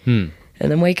 3. And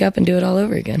then wake up and do it all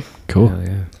over again. Cool. Hell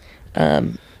yeah.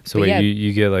 So but wait, yeah.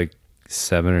 you get like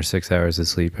 7 or 6 hours of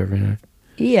sleep every night?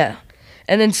 Yeah.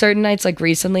 And then certain nights, like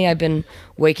recently, I've been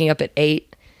waking up at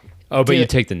 8. Oh, but Do you it.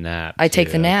 take the nap. I take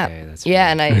too. the nap. Okay, that's yeah,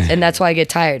 right. and that's why I get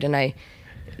tired. And I,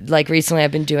 like recently,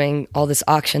 I've been doing all this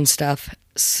auction stuff.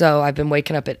 So I've been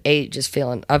waking up at 8, just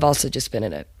feeling. I've also just been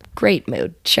in a great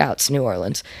mood. Shouts, New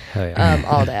Orleans, Hell yeah.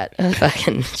 all that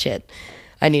fucking shit.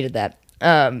 I needed that.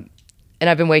 And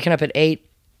I've been waking up at 8,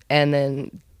 and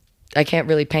then I can't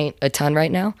really paint a ton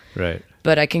right now, Right.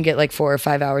 but I can get like 4 or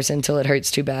 5 hours until it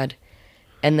hurts too bad,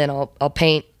 and then I'll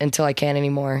paint until I can't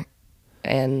anymore,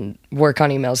 and work on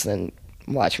emails, and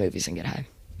then watch movies and get high.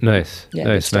 Nice. Yeah, good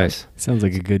nice. stuff. Nice. Sounds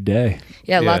like a good day.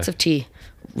 Yeah, Yeah. lots of tea.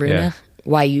 Runa,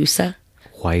 Wayusa.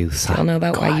 Y'all know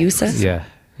about Wayusa? Yeah.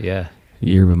 Yeah.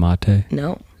 Yerba mate.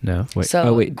 No. No. Wait. So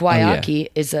oh, wait. guayaki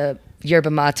is a yerba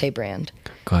mate brand.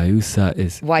 Guayusa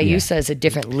is Guayusa is a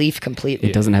different leaf completely.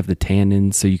 It doesn't have the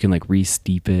tannins, so you can like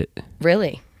re-steep it.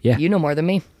 Really? Yeah. You know more than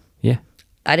me. Yeah.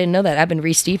 I didn't know that. I've been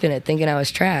re-steeping it thinking I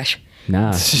was trash. Nah.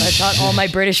 I thought all my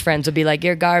British friends would be like,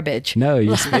 you're garbage. No,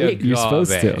 you're, Like, you're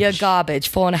supposed to. You're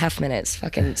garbage. 4.5 minutes.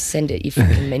 Fucking send it, you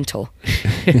fucking mental.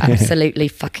 Absolutely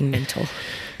fucking mental.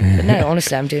 But no,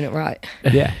 honestly, I'm doing it right.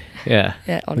 Yeah. Yeah.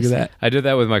 Yeah, Look honestly. at that. I did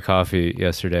that with my coffee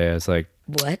yesterday. I was like,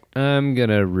 What? I'm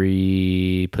gonna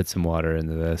put some water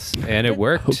into this, and it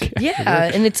worked. Okay.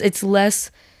 Yeah, and it's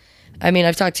less. I mean,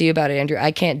 I've talked to you about it, Andrew.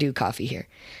 I can't do coffee here.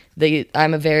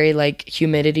 I'm a very like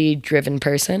humidity driven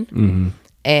person,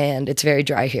 and it's very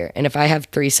dry here. And if I have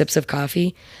 3 sips of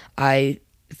coffee, I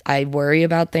worry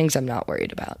about things I'm not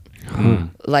worried about.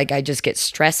 Like I just get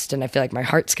stressed, and I feel like my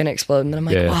heart's gonna explode. And then I'm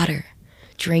like, Yeah. water,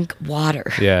 drink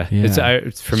water. Yeah. Yeah.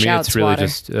 For me, Shouts it's really water.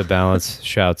 just a balance.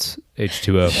 Shouts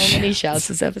H2O. So many shouts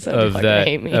this episode. Of You fucking that.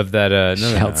 hate me. Of that. No,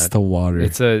 Shouts no, to water.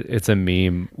 It's a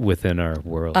meme within our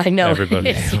world. I know.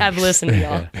 Everybody. I've listened to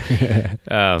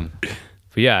y'all.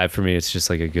 But yeah, for me, it's just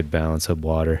like a good balance of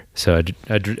water. So I do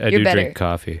better. drink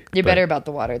coffee. You're but- better about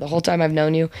the water. The whole time I've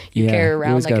known you, you yeah. carry You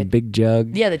around always like got a big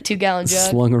jug. the 2-gallon jug.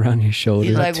 Slung around your shoulder.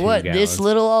 He's like, 2 what? gallons. This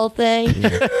little old thing?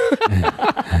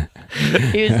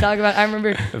 He was talking about. I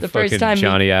remember the first fucking time.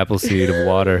 Johnny Appleseed of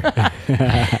water.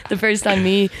 The first time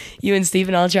you and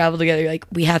Stephen all traveled together, you're like,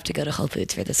 we have to go to Whole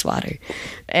Foods for this water.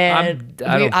 And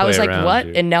I don't I was play like, around, what?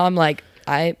 dude. And now I'm like,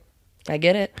 I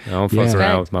get it. I don't fuck Yeah.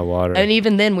 around with my water. And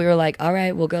even then, we were like, all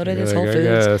right, we'll go to this You're Whole like,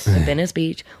 I Foods guess. in Venice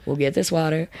Beach. We'll get this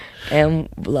water and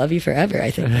love you forever.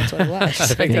 I think that's what it was. I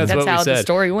think that's what we how the said.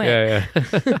 story went. Yeah,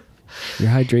 yeah. Your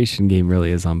hydration game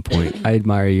really is on point. I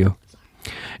admire you.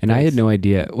 And I had no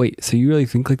idea. Wait, so you really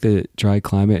think like the dry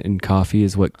climate and coffee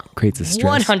is what creates the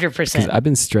stress? 100%. Because I've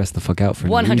been stressed the fuck out for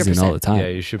no reason 100%. all the time. Yeah,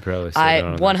 you should probably. sit I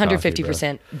down on that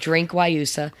 150% drink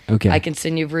Guayusa. Okay. I can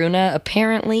send you Runa.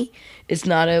 Apparently, it's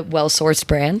not a well-sourced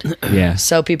brand. Yeah.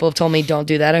 So people have told me don't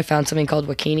do that. I found something called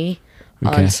Wakini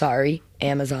Okay. on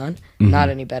Amazon. Not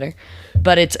any better,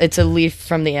 but it's a leaf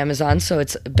from the Amazon, so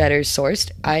it's better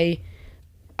sourced. I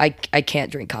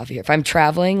can't drink coffee here. If I'm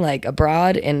traveling like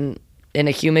abroad in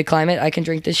a humid climate, I can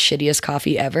drink the shittiest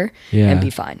coffee ever Yeah. and be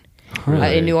fine.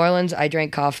 Really? In New Orleans, I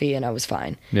drank coffee and I was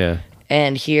fine. Yeah.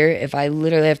 And here, if I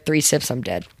literally have 3 sips, I'm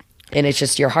dead. And it's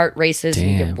just your heart races and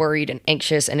you Damn. get worried and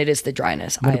anxious, and it is the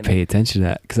dryness. I'm going to pay attention to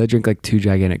that because I drink like 2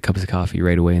 gigantic cups of coffee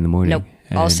right away in the morning. Nope.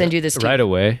 I'll And- send you this tea. Right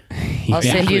away. I'll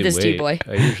send you Usually this tea, wait.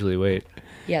 boy. I usually wait.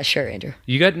 Yeah, sure, Andrew.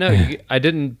 You got no. I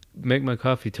didn't make my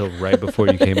coffee till right before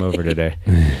you came over today.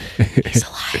 He's a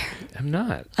liar. I'm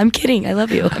not. I'm kidding. I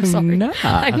love you. I'm sorry. not.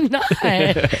 I'm not.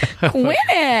 Quit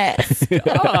it.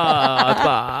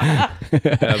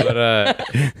 Yeah,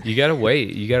 but you gotta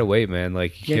wait. You gotta wait, man.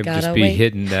 Like you You can't just gotta be wait.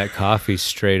 hitting that coffee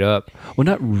straight up. Well,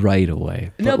 not right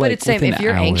away. No, but like it's same. within If an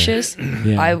you're hour. anxious,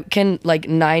 Yeah. I can like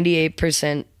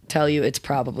 98% tell you it's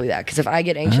probably that. Because if I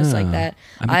get anxious like Ah, that,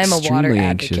 I'm I am a water extremely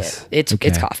advocate. anxious. It's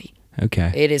Okay. coffee.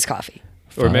 Okay. It is coffee.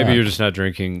 Or maybe Fuck. you're just not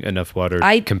drinking enough water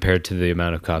I- compared to the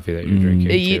amount of coffee that you're drinking.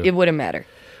 It, too. it wouldn't matter.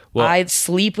 Well- I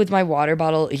sleep with my water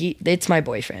bottle. It's my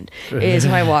boyfriend. It is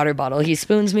my water bottle. He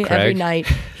spoons me every Craig? night.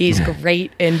 He's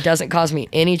great and doesn't cause me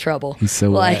any trouble. He's so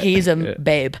like wet. he's a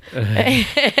babe.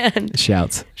 And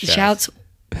Shouts. shouts,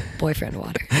 boyfriend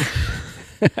water.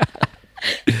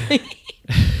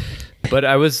 But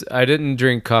I didn't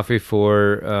drink coffee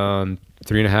for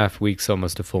 3.5 weeks,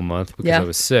 almost a full month, because Yeah. I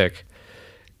was sick,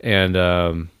 and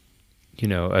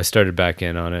I started back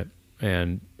in on it,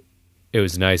 and it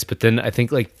was nice. But then I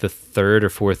think like the 3rd or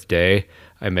 4th day,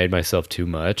 I made myself too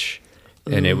much,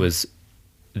 and it was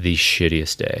the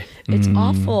shittiest day. It's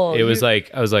awful. It was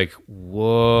like I was like,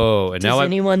 whoa, and Does now I'm.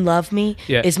 anyone love me?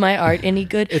 Yeah. Is my art any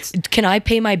good? Can I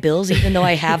pay my bills even though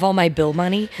I have all my bill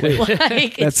money?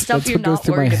 Like it's stuff that's you're what goes not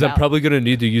through my worried head. Because I'm about. probably gonna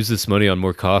need to use this money on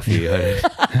more coffee.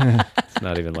 It's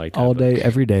not even like that. All but- day,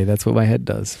 every day. That's what my head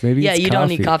does. Maybe Yeah, it's you don't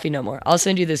need coffee no more. I'll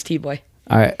send you this tea, boy.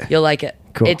 All right. You'll like it.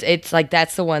 Cool. It's like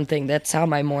that's the one thing. That's how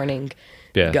my morning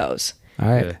Yeah. goes. All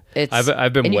right. Yeah. It's-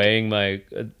 I've been and you- weighing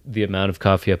the amount of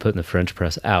coffee I put in the French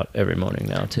press out every morning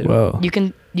now too. Whoa. You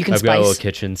can I've got a little spice.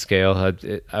 kitchen scale.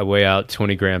 I weigh out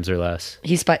 20 grams or less.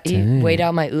 He Dang. weighed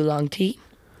out my oolong tea.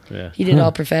 Yeah. He did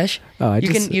all profesh. Oh, you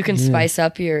can yeah. spice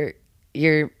up your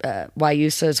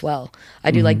Guayusa as well.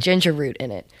 I do like ginger root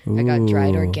in it. I got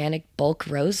dried Ooh. organic bulk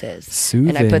roses,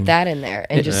 and I Soothing. put that in there,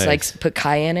 and just like Nice. put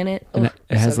cayenne in it. And Oh,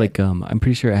 it has so like good. I'm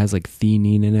pretty sure it has like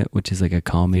theanine in it, which is like a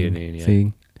calming Theanine, yeah.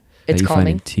 thing. that It's you find in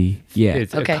calming? tea. Yeah.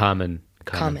 It's Okay. a common.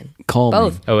 Common. calming.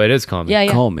 Both. Oh, it is common. Yeah,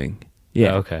 yeah. Calming.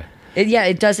 Yeah. Oh, okay. It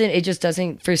just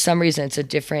doesn't. For some reason, it's a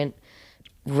different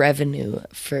revenue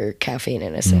for caffeine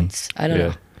in a sense. I don't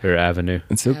know. Or avenue.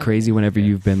 It's so crazy whenever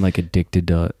you've been like addicted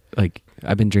to, like,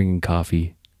 I've been drinking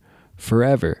coffee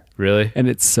forever. Really? And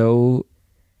it's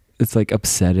like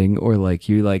upsetting, or like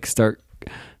you like start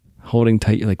holding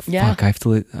tight. You're like, Yeah. fuck, I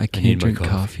can't need my drink coffee.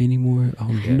 coffee anymore. Oh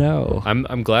no.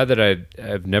 I'm glad that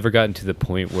I've never gotten to the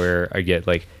point where I get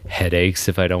like headaches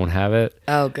if I don't have it.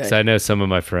 Oh, good. So I know some of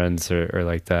my friends are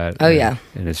like that. Oh, and, yeah.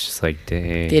 And it's just like,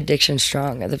 dang. The addiction's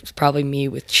strong. That's probably me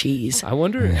with cheese. I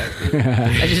wonder.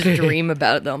 I just dream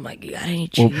about it though. I'm like, you got any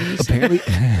Well, cheese?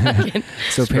 apparently,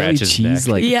 so apparently his cheese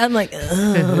neck. like Yeah, I'm like,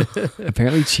 ugh.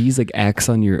 apparently cheese like acts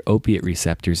on your opiate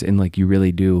receptors, and like you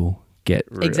really do get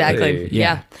Exactly. Really?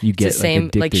 Yeah. You It's get the same,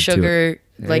 like addicted to sugar,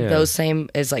 like Yeah. those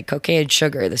same as like cocaine and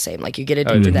sugar are the same. Like you get Oh,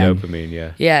 addicted the to that. dopamine,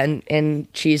 yeah. Yeah,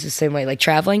 and cheese the same way. Like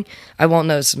traveling, I won't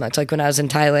notice as much. Like when I was in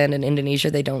Thailand and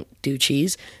Indonesia, they don't do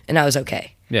cheese, and I was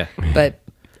okay. Yeah. But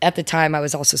at the time, I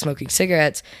was also smoking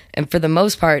cigarettes, and for the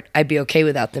most part, I'd be okay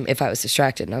without them if I was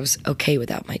distracted, and I was okay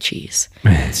without my cheese.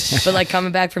 But like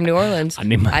coming back from New Orleans, I,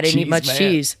 need my didn't eat cheese, much man.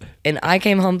 cheese, and I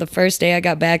came home the first day I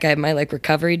got back. I had my like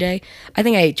recovery day. I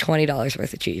think I ate $20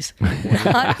 worth of cheese.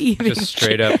 Not even Just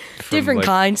straight up. from, different like,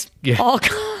 kinds, Yeah. all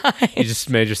kinds. You just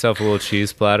made yourself a little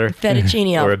cheese platter.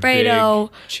 Fettuccine Or a big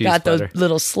Alfredo. cheese Got those platter.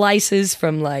 little slices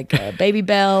from like Baby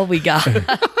Bell. We got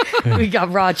we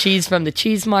got raw cheese from the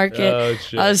cheese market. Oh,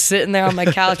 shit. I was sitting there on my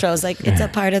couch. I was like, it's a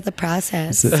part of the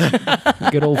process.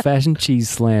 good old fashioned cheese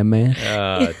slam, man.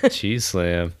 Cheese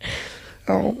slam.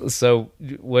 Oh. So,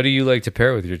 what do you like to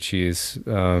pair with your cheese?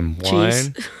 Wine,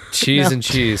 cheese, No. and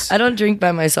cheese. I don't drink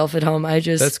by myself at home.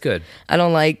 That's good. I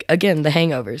don't like, again, the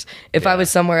hangovers. If I was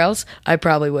somewhere else, I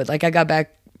probably would. Like I got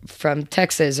back from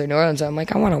Texas or New Orleans. I'm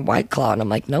like, I want a White Claw. And I'm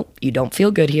like, nope, you don't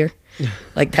feel good here.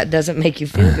 Like that doesn't make you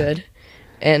feel good.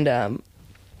 And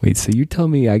Wait, so you tell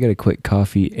me I gotta quit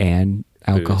coffee and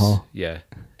alcohol? Booze. Yeah.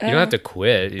 You don't have to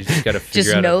quit. You just got to figure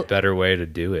Just out know- a better way to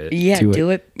do it. yeah, do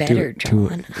it better, do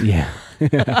John. it.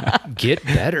 Yeah. Get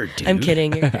better, dude. I'm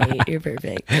kidding. You're great. You're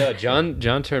perfect.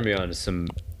 John turned me on to some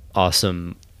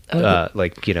awesome, Oh.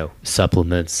 like,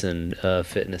 supplements and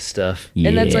fitness stuff.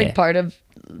 And that's Yeah. like part of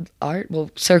art. We'll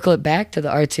circle it back to the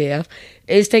RTF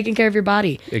is taking care of your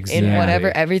body Exactly. in whatever,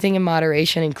 everything in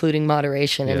moderation, including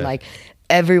moderation. And Yeah. like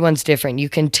everyone's different. You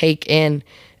can take in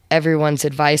everyone's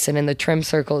advice. And in the trim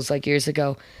circles, like years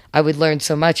ago, I would learn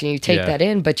so much and you take Yeah. that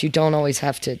in, but you don't always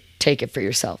have to take it for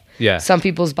yourself. Yeah. Some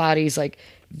people's bodies, like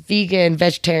vegan,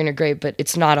 vegetarian are great, but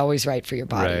it's not always right for your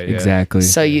body. Right. Yeah. Exactly.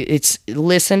 So it's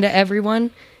listen to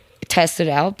everyone, test it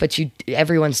out, but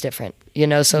everyone's different,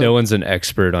 So No one's an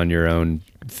expert on your own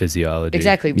physiology.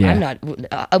 exactly, Yeah. I'm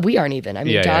not. We aren't even. I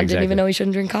mean, Yeah, John yeah, didn't exactly. even know he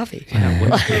shouldn't drink coffee.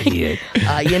 It's,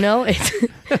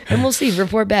 and we'll see.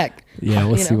 Report back. Yeah,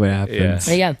 we'll you see know. what happens.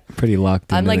 But yeah, Pretty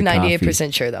locked in. I'm like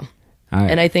 98% sure though, All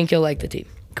right. and I think you'll like the team.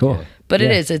 cool. But Yeah.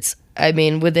 it's. I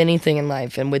mean, with anything in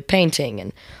life and with painting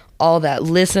and all that,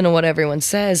 listen to what everyone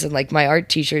says. And like my art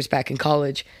teachers back in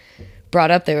college brought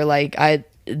up, they were like,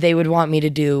 they would want me to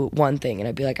do one thing, and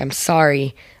I'd be like, I'm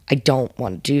sorry, I don't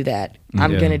want to do that.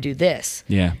 I'm Yeah. gonna do this.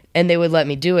 Yeah. And they would let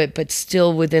me do it, but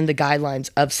still within the guidelines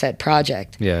of said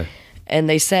project. Yeah. And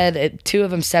they said two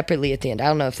of them separately at the end. I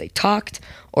don't know if they talked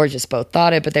or just both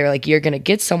thought it, but they were like, you're going to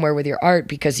get somewhere with your art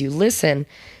because you listen,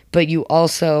 but you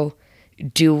also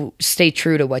do stay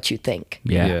true to what you think,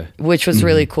 Yeah. which was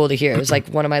really cool to hear. It was like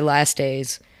one of my last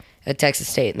days at Texas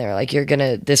State, and they were like,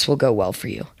 this will go well for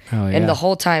you. Oh, And yeah. the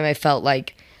whole time I felt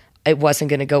like it wasn't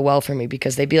going to go well for me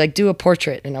because they'd be like, do a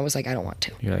portrait. And I was like, I don't want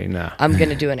to. You're like, nah. I'm going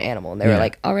to do an animal. And they were Yeah.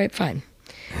 like, all right, fine.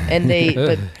 And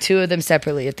but two of them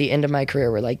separately at the end of my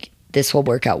career were like, this will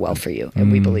work out well for you.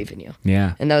 And we believe in you.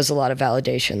 Yeah. And that was a lot of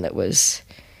validation. That was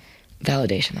the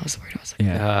word I was like.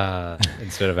 Yeah.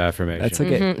 Instead of affirmation. That's like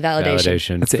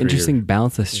Validation. that's an for interesting your-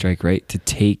 balance to strike, right? To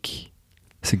take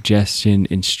suggestion,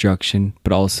 instruction,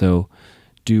 but also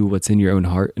do what's in your own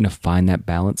heart and to find that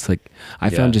balance. Like I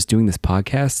Yeah. found just doing this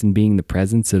podcast and being in the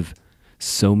presence of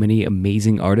so many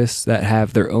amazing artists that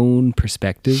have their own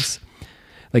perspectives.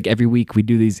 Like every week we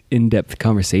do these in-depth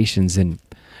conversations, and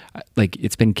like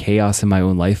it's been chaos in my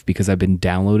own life because I've been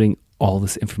downloading all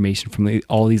this information from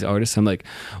all these artists. I'm like,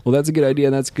 well, that's a good idea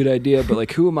and that's a good idea, but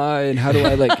like who am I and how do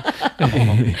I like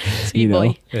Sweet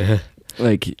boy.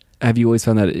 like have you always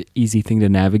found that an easy thing to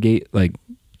navigate? Like,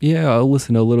 yeah, I'll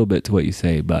listen a little bit to what you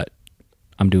say, but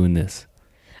I'm doing this.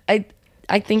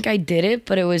 I think I did it,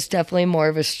 but it was definitely more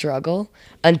of a struggle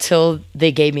until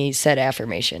they gave me said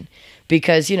affirmation.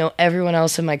 Because, everyone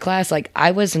else in my class, like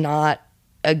I was not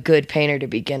a good painter to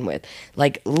begin with.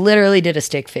 Like literally did a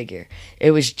stick figure.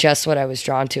 It was just what I was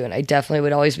drawn to. And I definitely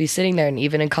would always be sitting there. And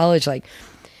even in college, like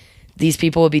these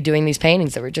people would be doing these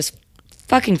paintings that were just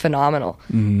fucking phenomenal.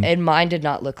 And mine did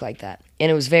not look like that. And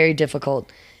it was very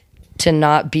difficult to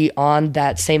not be on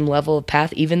that same level of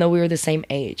path, even though we were the same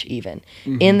age, even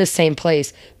in the same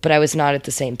place, but I was not at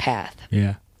the same path.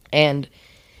 Yeah. And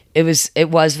it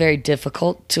was very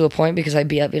difficult to a point, because I'd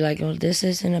be like, well, this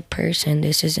isn't a person,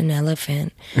 this is an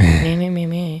elephant. Me, me, me,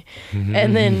 me.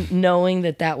 And then knowing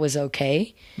that was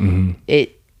okay,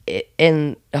 it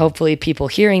and hopefully people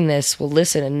hearing this will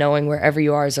listen, and knowing wherever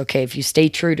you are is okay. If you stay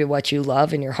true to what you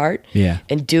love in your heart,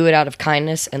 and do it out of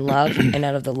kindness and love and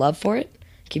out of the love for it.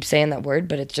 Keep saying that word,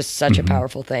 but it's just such a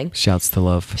powerful thing. Shouts to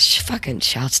love. Fucking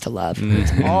shouts to love.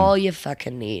 It's all you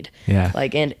fucking need. Yeah.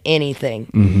 Like in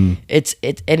anything.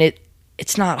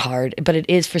 It's not hard, but it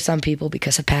is for some people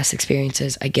because of past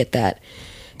experiences. I get that.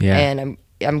 Yeah. And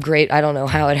I'm great. I don't know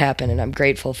how it happened, and I'm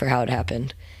grateful for how it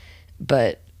happened.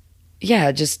 But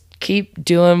yeah, just keep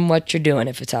doing what you're doing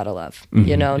if it's out of love.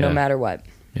 No matter what.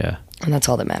 Yeah. And that's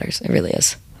all that matters. It really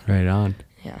is. Right on.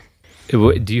 Yeah.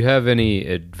 Do you have any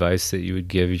advice that you would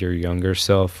give your younger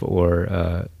self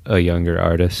or a younger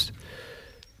artist?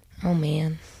 Oh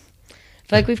man, I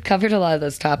feel like we've covered a lot of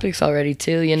those topics already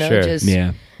too. Sure. Just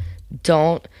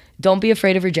don't be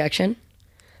afraid of rejection,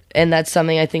 and that's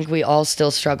something I think we all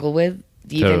still struggle with,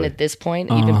 even Totally. at this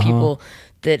point. Even people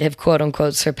that have quote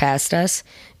unquote surpassed us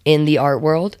in the art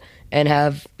world and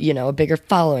have a bigger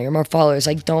following or more followers.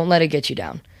 Like, don't let it get you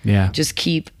down. Yeah. Just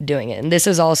keep doing it. And this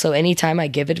is also, anytime I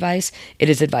give advice, it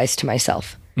is advice to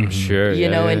myself. Sure.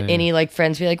 And any like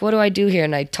friends be like, what do I do here?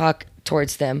 And I talk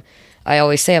towards them. I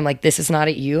always say, I'm like, this is not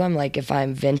at you. I'm like, if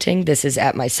I'm venting, this is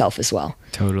at myself as well.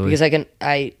 Totally. Because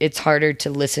it's harder to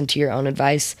listen to your own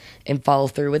advice and follow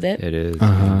through with it. It is.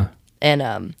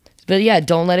 And, but yeah,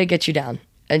 don't let it get you down,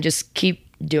 and just keep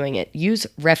doing it. Use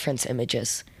reference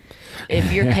images.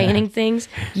 If you're painting things,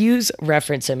 use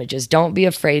reference images. Don't be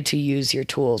afraid to use your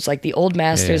tools. Like the old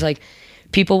masters, like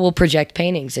people will project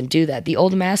paintings and do that. The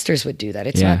old masters would do that.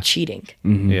 It's not cheating.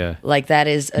 Yeah. Like that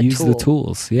is a Use tool. the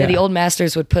tools. Yeah. The old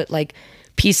masters would put like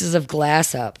pieces of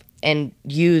glass up and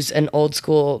use an old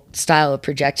school style of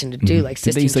projection to do like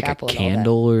Did they Sistine use like a Chapel and all that.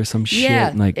 candle or some shit?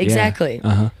 Yeah, Like, exactly.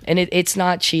 Yeah. And it's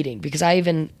not cheating, because I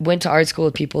even went to art school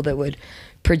with people that would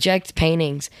project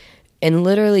paintings and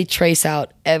literally trace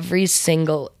out every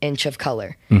single inch of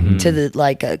color to the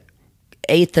like a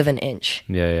eighth of an inch.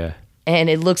 Yeah. And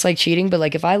it looks like cheating, but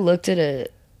like if I looked at a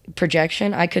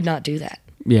projection, I could not do that.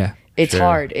 Yeah. It's Sure.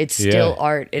 hard. It's still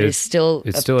art. It's still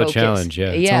it's still a focus. challenge, yeah.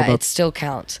 It's Yeah, all about- it still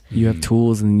counts. You have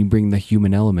tools and you bring the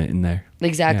human element in there.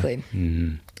 Exactly.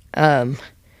 And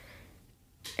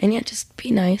yeah, just be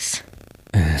nice.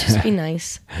 Just be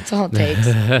nice. That's all it takes.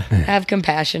 Have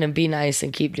compassion and be nice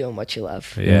and keep doing what you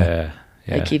love. Yeah.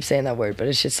 I keep saying that word, but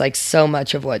it's just like so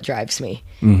much of what drives me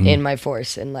in my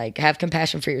force. And like, have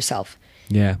compassion for yourself.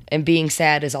 Yeah. And being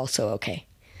sad is also okay.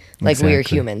 Like, we are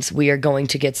Exactly. humans. We are going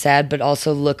to get sad, but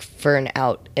also look for an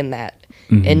out in that.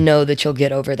 And know that you'll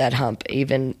get over that hump.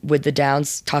 Even with the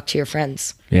downs, talk to your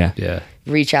friends. Yeah. Yeah.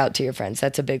 Reach out to your friends.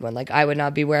 That's a big one. Like, I would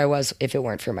not be where I was if it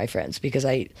weren't for my friends, because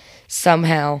I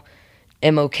somehow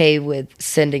am okay with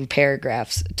sending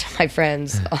paragraphs to my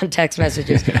friends on text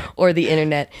messages or the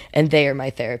internet, and they are my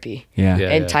therapy. Yeah. Yeah.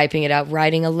 And typing it out,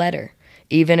 writing a letter,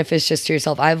 even if it's just to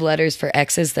yourself. I have letters for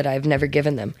exes that I've never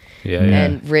given them. Yeah.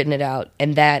 And written it out,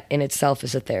 and that in itself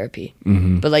is a therapy.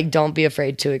 But like, don't be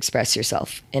afraid to express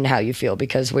yourself and how you feel,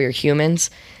 because we're humans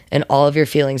and all of your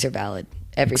feelings are valid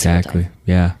every single Exactly. time.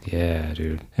 Yeah. Yeah,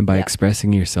 dude. And by Yeah.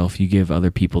 expressing yourself, you give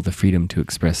other people the freedom to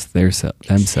express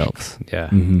themselves. Yeah.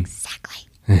 Exactly.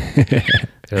 They're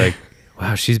like,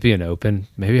 wow, she's being open.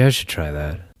 Maybe I should try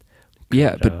that.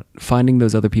 Yeah, it but out. finding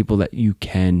those other people that you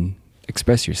can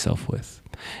express yourself with,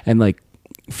 and like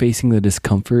facing the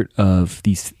discomfort of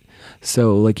these.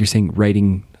 So, like you're saying,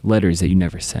 writing letters that you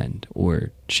never send,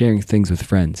 or sharing things with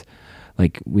friends.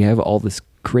 Like, we have all this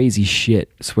crazy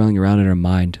shit swirling around in our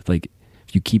mind. Like,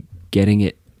 if you keep getting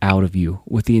it out of you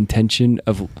with the intention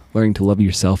of learning to love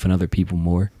yourself and other people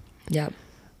more, Yeah.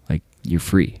 like, you're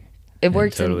free. It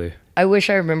works. totally. I wish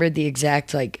I remembered the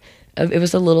exact, like, it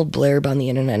was a little blurb on the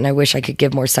internet, and I wish I could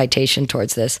give more citation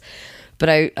towards this.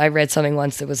 But I read something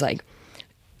once that was like,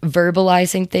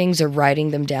 verbalizing things or writing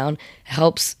them down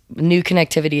helps new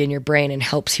connectivity in your brain and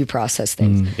helps you process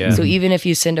things. yeah. So even if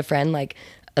you send a friend like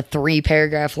a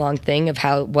 3-paragraph long thing of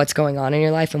what's going on in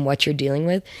your life and what you're dealing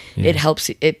with, it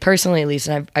helps it personally, at least.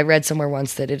 And I read somewhere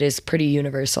once that it is pretty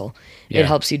universal. Yeah. It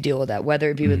helps you deal with that, whether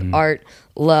it be with art,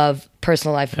 love,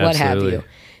 personal life, what have Absolutely. you.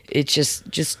 It's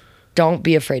just don't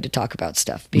be afraid to talk about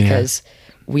stuff, because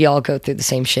we all go through the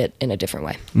same shit in a different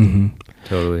way.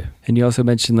 Totally. And you also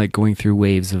mentioned like going through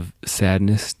waves of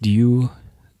sadness. Do you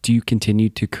do you continue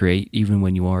to create even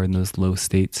when you are in those low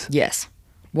states? Yes,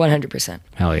 100%.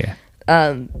 Hell yeah.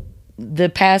 The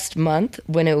past month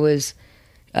when it was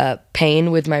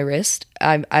pain with my wrist,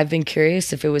 I've been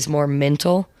curious if it was more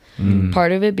mental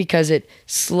part of it, because it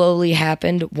slowly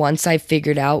happened once I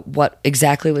figured out what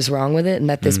exactly was wrong with it and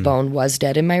that this bone was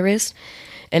dead in my wrist.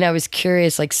 And I was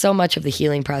curious, like, so much of the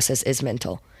healing process is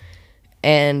mental.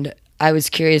 And I was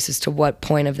curious as to what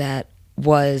point of that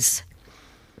was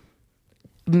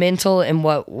mental and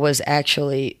what was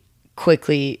actually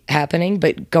quickly happening.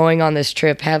 But going on this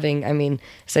trip, having, I mean,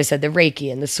 as I said, the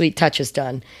Reiki and the sweet touches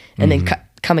done, and then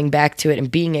coming back to it and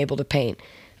being able to paint,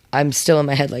 I'm still in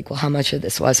my head like, well, how much of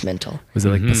this was mental? Was it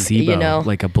like placebo, You know?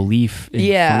 like a belief in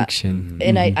function?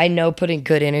 And I know putting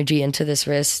good energy into this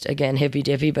wrist, again, hippy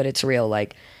dippy, but it's real.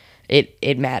 Like,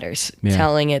 it matters. Yeah.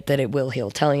 Telling it that it will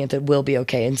heal, telling it that it will be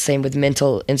okay. And same with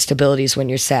mental instabilities when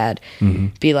you're sad.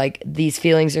 Be like, these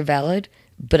feelings are valid,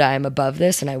 but I am above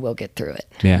this and I will get through it.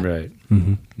 Yeah. Right.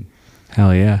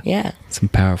 Hell yeah. Yeah. Some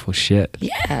powerful shit.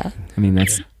 Yeah. I mean,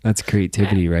 that's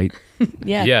creativity, right?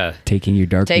 Yeah. Yeah. Taking your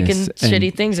darkness Taking and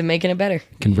shitty things and making it better.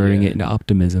 converting it into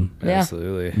optimism. Yeah.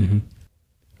 Absolutely.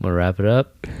 We'll wrap it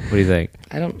up. What do you think?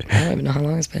 I don't even know how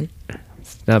long it's been.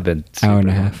 It's not been Hour and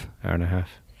a super half. long. Hour and a half.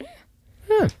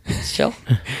 It's chill.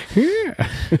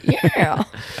 Yeah.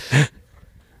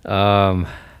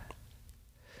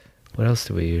 What else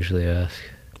do we usually ask?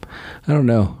 I don't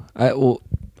know.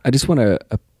 I just want to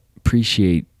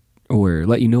appreciate or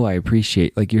let you know I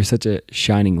appreciate, like, you're such a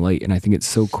shining light, and I think it's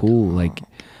so cool. Like,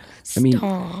 I mean,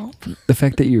 Stop. the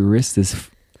fact that your wrist is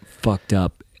fucked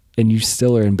up and you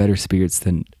still are in better spirits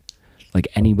than like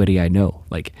anybody I know.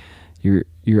 Like, your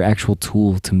actual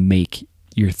tool to make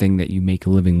your thing that you make a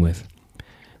living with,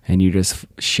 and you're just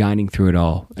shining through it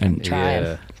all. And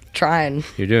Trying.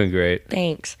 You're doing great.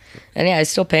 Thanks. And yeah, I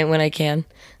still paint when I can.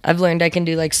 I've learned I can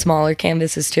do like smaller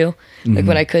canvases too. Like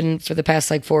when I couldn't, for the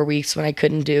past like 4 weeks, when I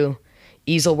couldn't do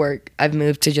easel work, I've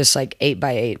moved to just like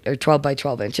 8x8 or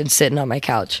 12x12 inch and sitting on my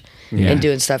couch and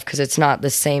doing stuff, because it's not the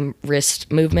same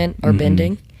wrist movement or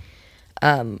bending.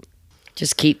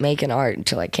 Just keep making art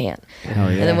until I can't. Hell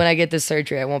yeah. And then when I get this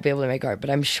surgery, I won't be able to make art, but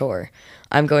I'm sure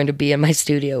I'm going to be in my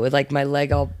studio with like my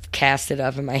leg all casted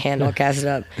up and my hand all casted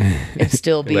up and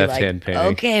still be Left like, hand painting.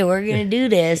 okay, we're going to do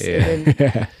this. And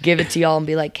then give it to y'all and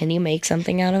be like, can you make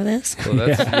something out of this? Well,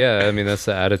 that's, I mean, that's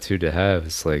the attitude to have.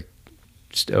 It's like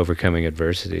just overcoming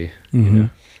adversity. You know?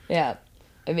 Yeah.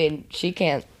 I mean, she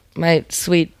can't. My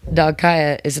sweet dog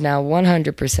Kaya is now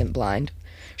 100% blind.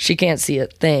 She can't see a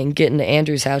thing. Getting to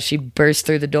Andrew's house, she burst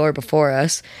through the door before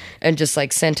us and just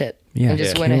like sent it. Yeah, and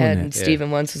just yeah. went ahead. Killing And it.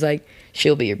 Steven once was like,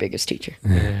 she'll be your biggest teacher.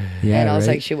 Yeah, And I was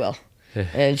right? like, she will.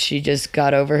 And she just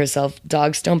got over herself.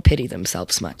 Dogs don't pity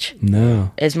themselves much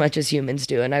as humans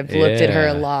do. And I've looked at her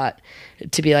a Yeah. lot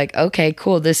to be like, okay,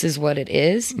 cool, this is what it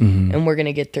is, and we're going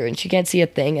to get through. And she can't see a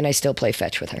thing, and I still play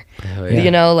fetch with her. Hell yeah. You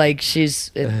know, like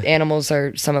animals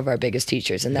are some of our biggest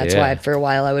teachers. And that's Yeah. why for a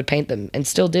while I would paint them and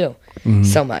still do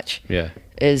so much. Yeah.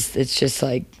 It's just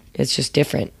like, it's just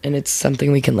different. And it's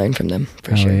something we can learn from them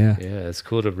for Hell sure. yeah. Yeah, it's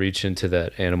cool to reach into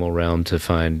that animal realm to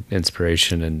find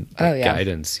inspiration and like,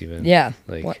 guidance even. Yeah.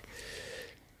 Like What-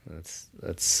 that's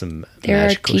some There are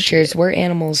magical teachers. shit. We're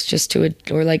animals just to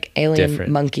we're like alien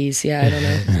Different. monkeys. Yeah, I don't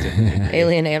know.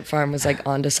 Alien Ant Farm was like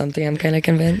onto something. I'm kind of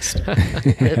convinced.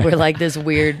 We're like this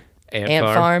weird ant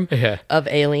farm Yeah. of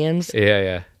aliens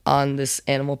Yeah, on this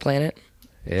animal planet.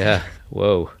 yeah.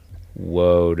 Whoa,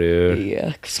 dude.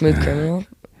 Yeah, Smooth Criminal.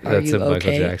 Are That's you a Michael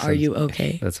okay? Jackson. Are you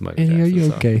okay? That's Michael Hey, Jackson. are you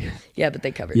song. okay? Yeah, but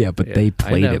they covered. Yeah, it. but Yeah, they I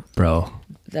played know. it, bro.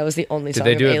 That was the only Did song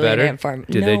they of do it Alien better? Ant Farm.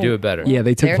 Did they No. do it better? Yeah,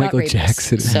 they took They're not Michael rapists,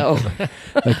 Jackson. So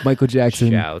Like Michael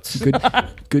Jackson. Shouts.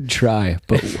 Good try,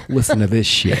 but listen to this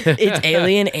shit. it's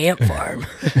Alien Ant Farm.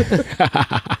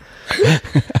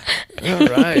 All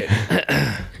right.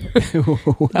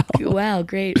 Wow,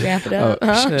 great. Wrap it Oh, up.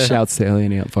 Huh? shouts to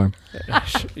Alien Ant Farm.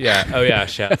 Yeah. Oh yeah.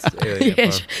 Shouts. Alien Yeah,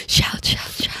 Farm. shout.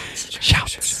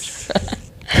 Shouts.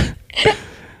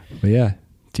 But yeah,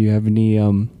 do you have any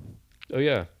Oh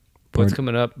yeah. What's Pardon?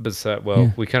 coming up? Besides,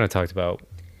 Yeah. we kind of talked about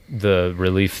the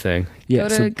relief thing. yeah,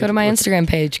 Go to my Instagram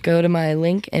page. Go to my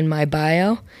link in my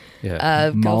bio.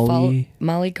 Yeah. Go follow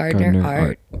Molly Gardner, Gardner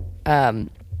Art. How do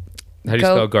you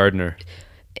go- spell Gardner?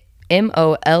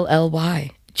 MOLLY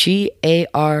GARDNERART.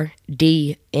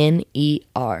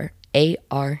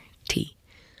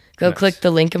 Go Nice. click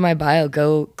the link in my bio.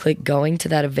 Go click going to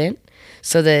that event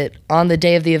so that on the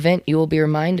day of the event, you will be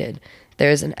reminded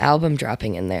there's an album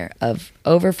dropping in there of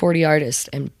over 40 artists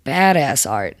and badass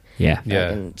art. Yeah. Yeah.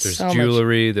 Fucking There's so much.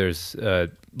 jewelry. There's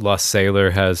Lost Sailor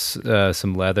has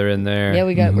some leather in there. Yeah,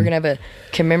 we're gonna have a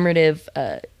commemorative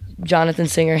Jonathan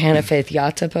Singer, Hannah Faith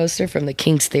Yatta poster from the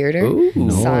King's Theater,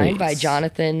 signed by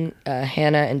Jonathan,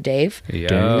 Hannah, and Dave.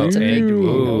 Yeah. It's a big,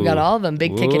 we got all of them,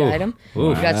 big ticket item. Ooh.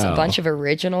 We've got a bunch of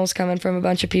originals coming from a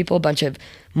bunch of people, a bunch of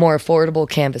more affordable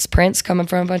canvas prints coming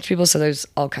from a bunch of people. So there's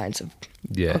all kinds of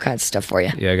stuff for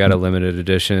you. Yeah, I got a limited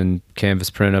edition canvas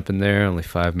print up in there, only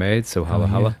 5 made, so holla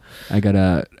holla. I got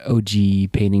a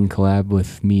OG painting collab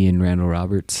with me and Randall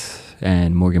Roberts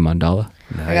and Morgan Mandala.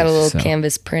 Nice. I got a little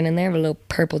canvas print in there of a little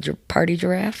purple party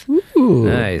giraffe. Ooh.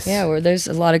 Nice. Yeah, where there's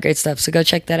a lot of great stuff. So go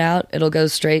check that out. It'll go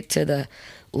straight to the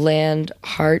Land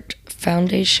Heart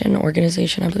Foundation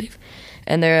organization, I believe.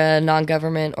 And they're a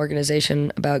non-government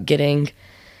organization about getting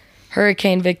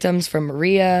hurricane victims from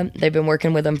Maria. They've been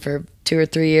working with them for 2 or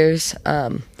 3 years.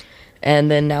 And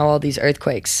then now all these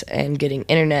earthquakes and getting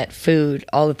internet, food,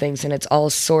 all the things. And it's all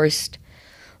sourced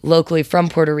locally from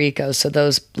Puerto Rico. So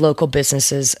those local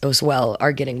businesses as well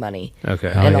are getting money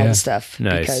Okay. and all yeah. the stuff.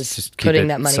 Nice. Because Just keep putting it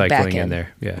that money cycling back in there.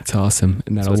 Yeah. It's awesome.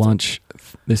 And that'll launch.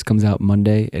 This comes out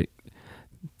Monday.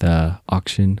 The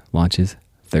auction launches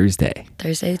Thursday.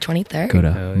 Thursday the 23rd. Go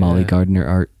to Hell Molly yeah. Gardner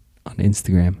Art on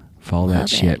Instagram. Follow Love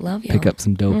that it. shit. Love Pick y'all. up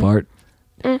some dope art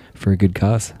for a good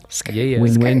cause. Yeah.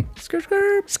 Win-win. Skirt.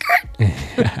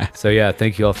 So yeah,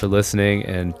 thank you all for listening,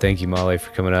 and thank you, Molly, for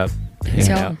coming up. Peace,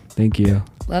 hanging y'all. out. Thank you.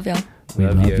 Love y'all. We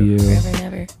Love love you. you. Forever and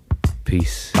ever.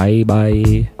 Peace. Bye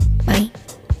bye. Bye.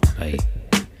 Bye.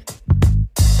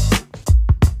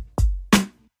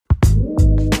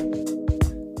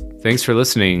 Thanks for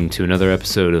listening to another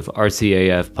episode of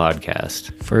RCAF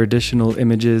Podcast. For additional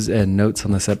images and notes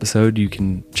on this episode, you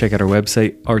can check out our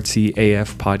website,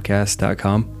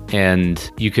 artsyafpodcast.com.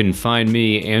 And you can find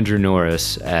me, Andrew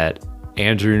Norris, at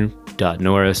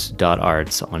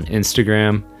andrew.norris.arts on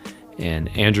Instagram, and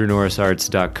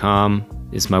andrewnorrisarts.com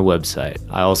is my website.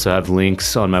 I also have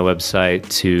links on my website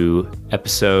to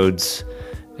episodes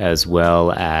as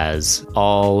well as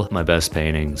all my best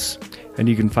paintings. And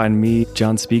you can find me,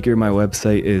 John Speaker. My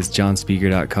website is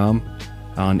johnspeaker.com.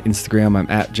 On Instagram, I'm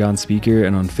at John Speaker,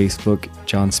 and on Facebook,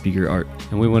 John Speaker Art.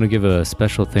 And we want to give a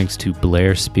special thanks to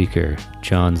Blair Speaker,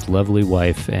 John's lovely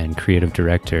wife and creative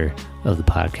director of the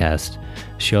podcast.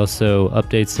 She also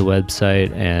updates the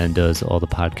website and does all the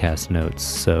podcast notes.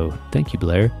 So thank you,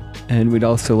 Blair. And we'd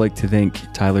also like to thank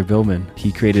Tyler Billman.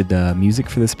 He created the music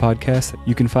for this podcast.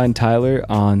 You can find Tyler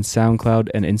on SoundCloud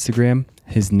and Instagram.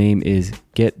 His name is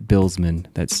Get Billsman.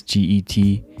 That's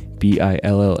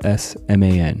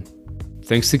GETBILLSMAN.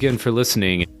 Thanks again for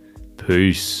listening.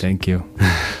 Peace. Thank you.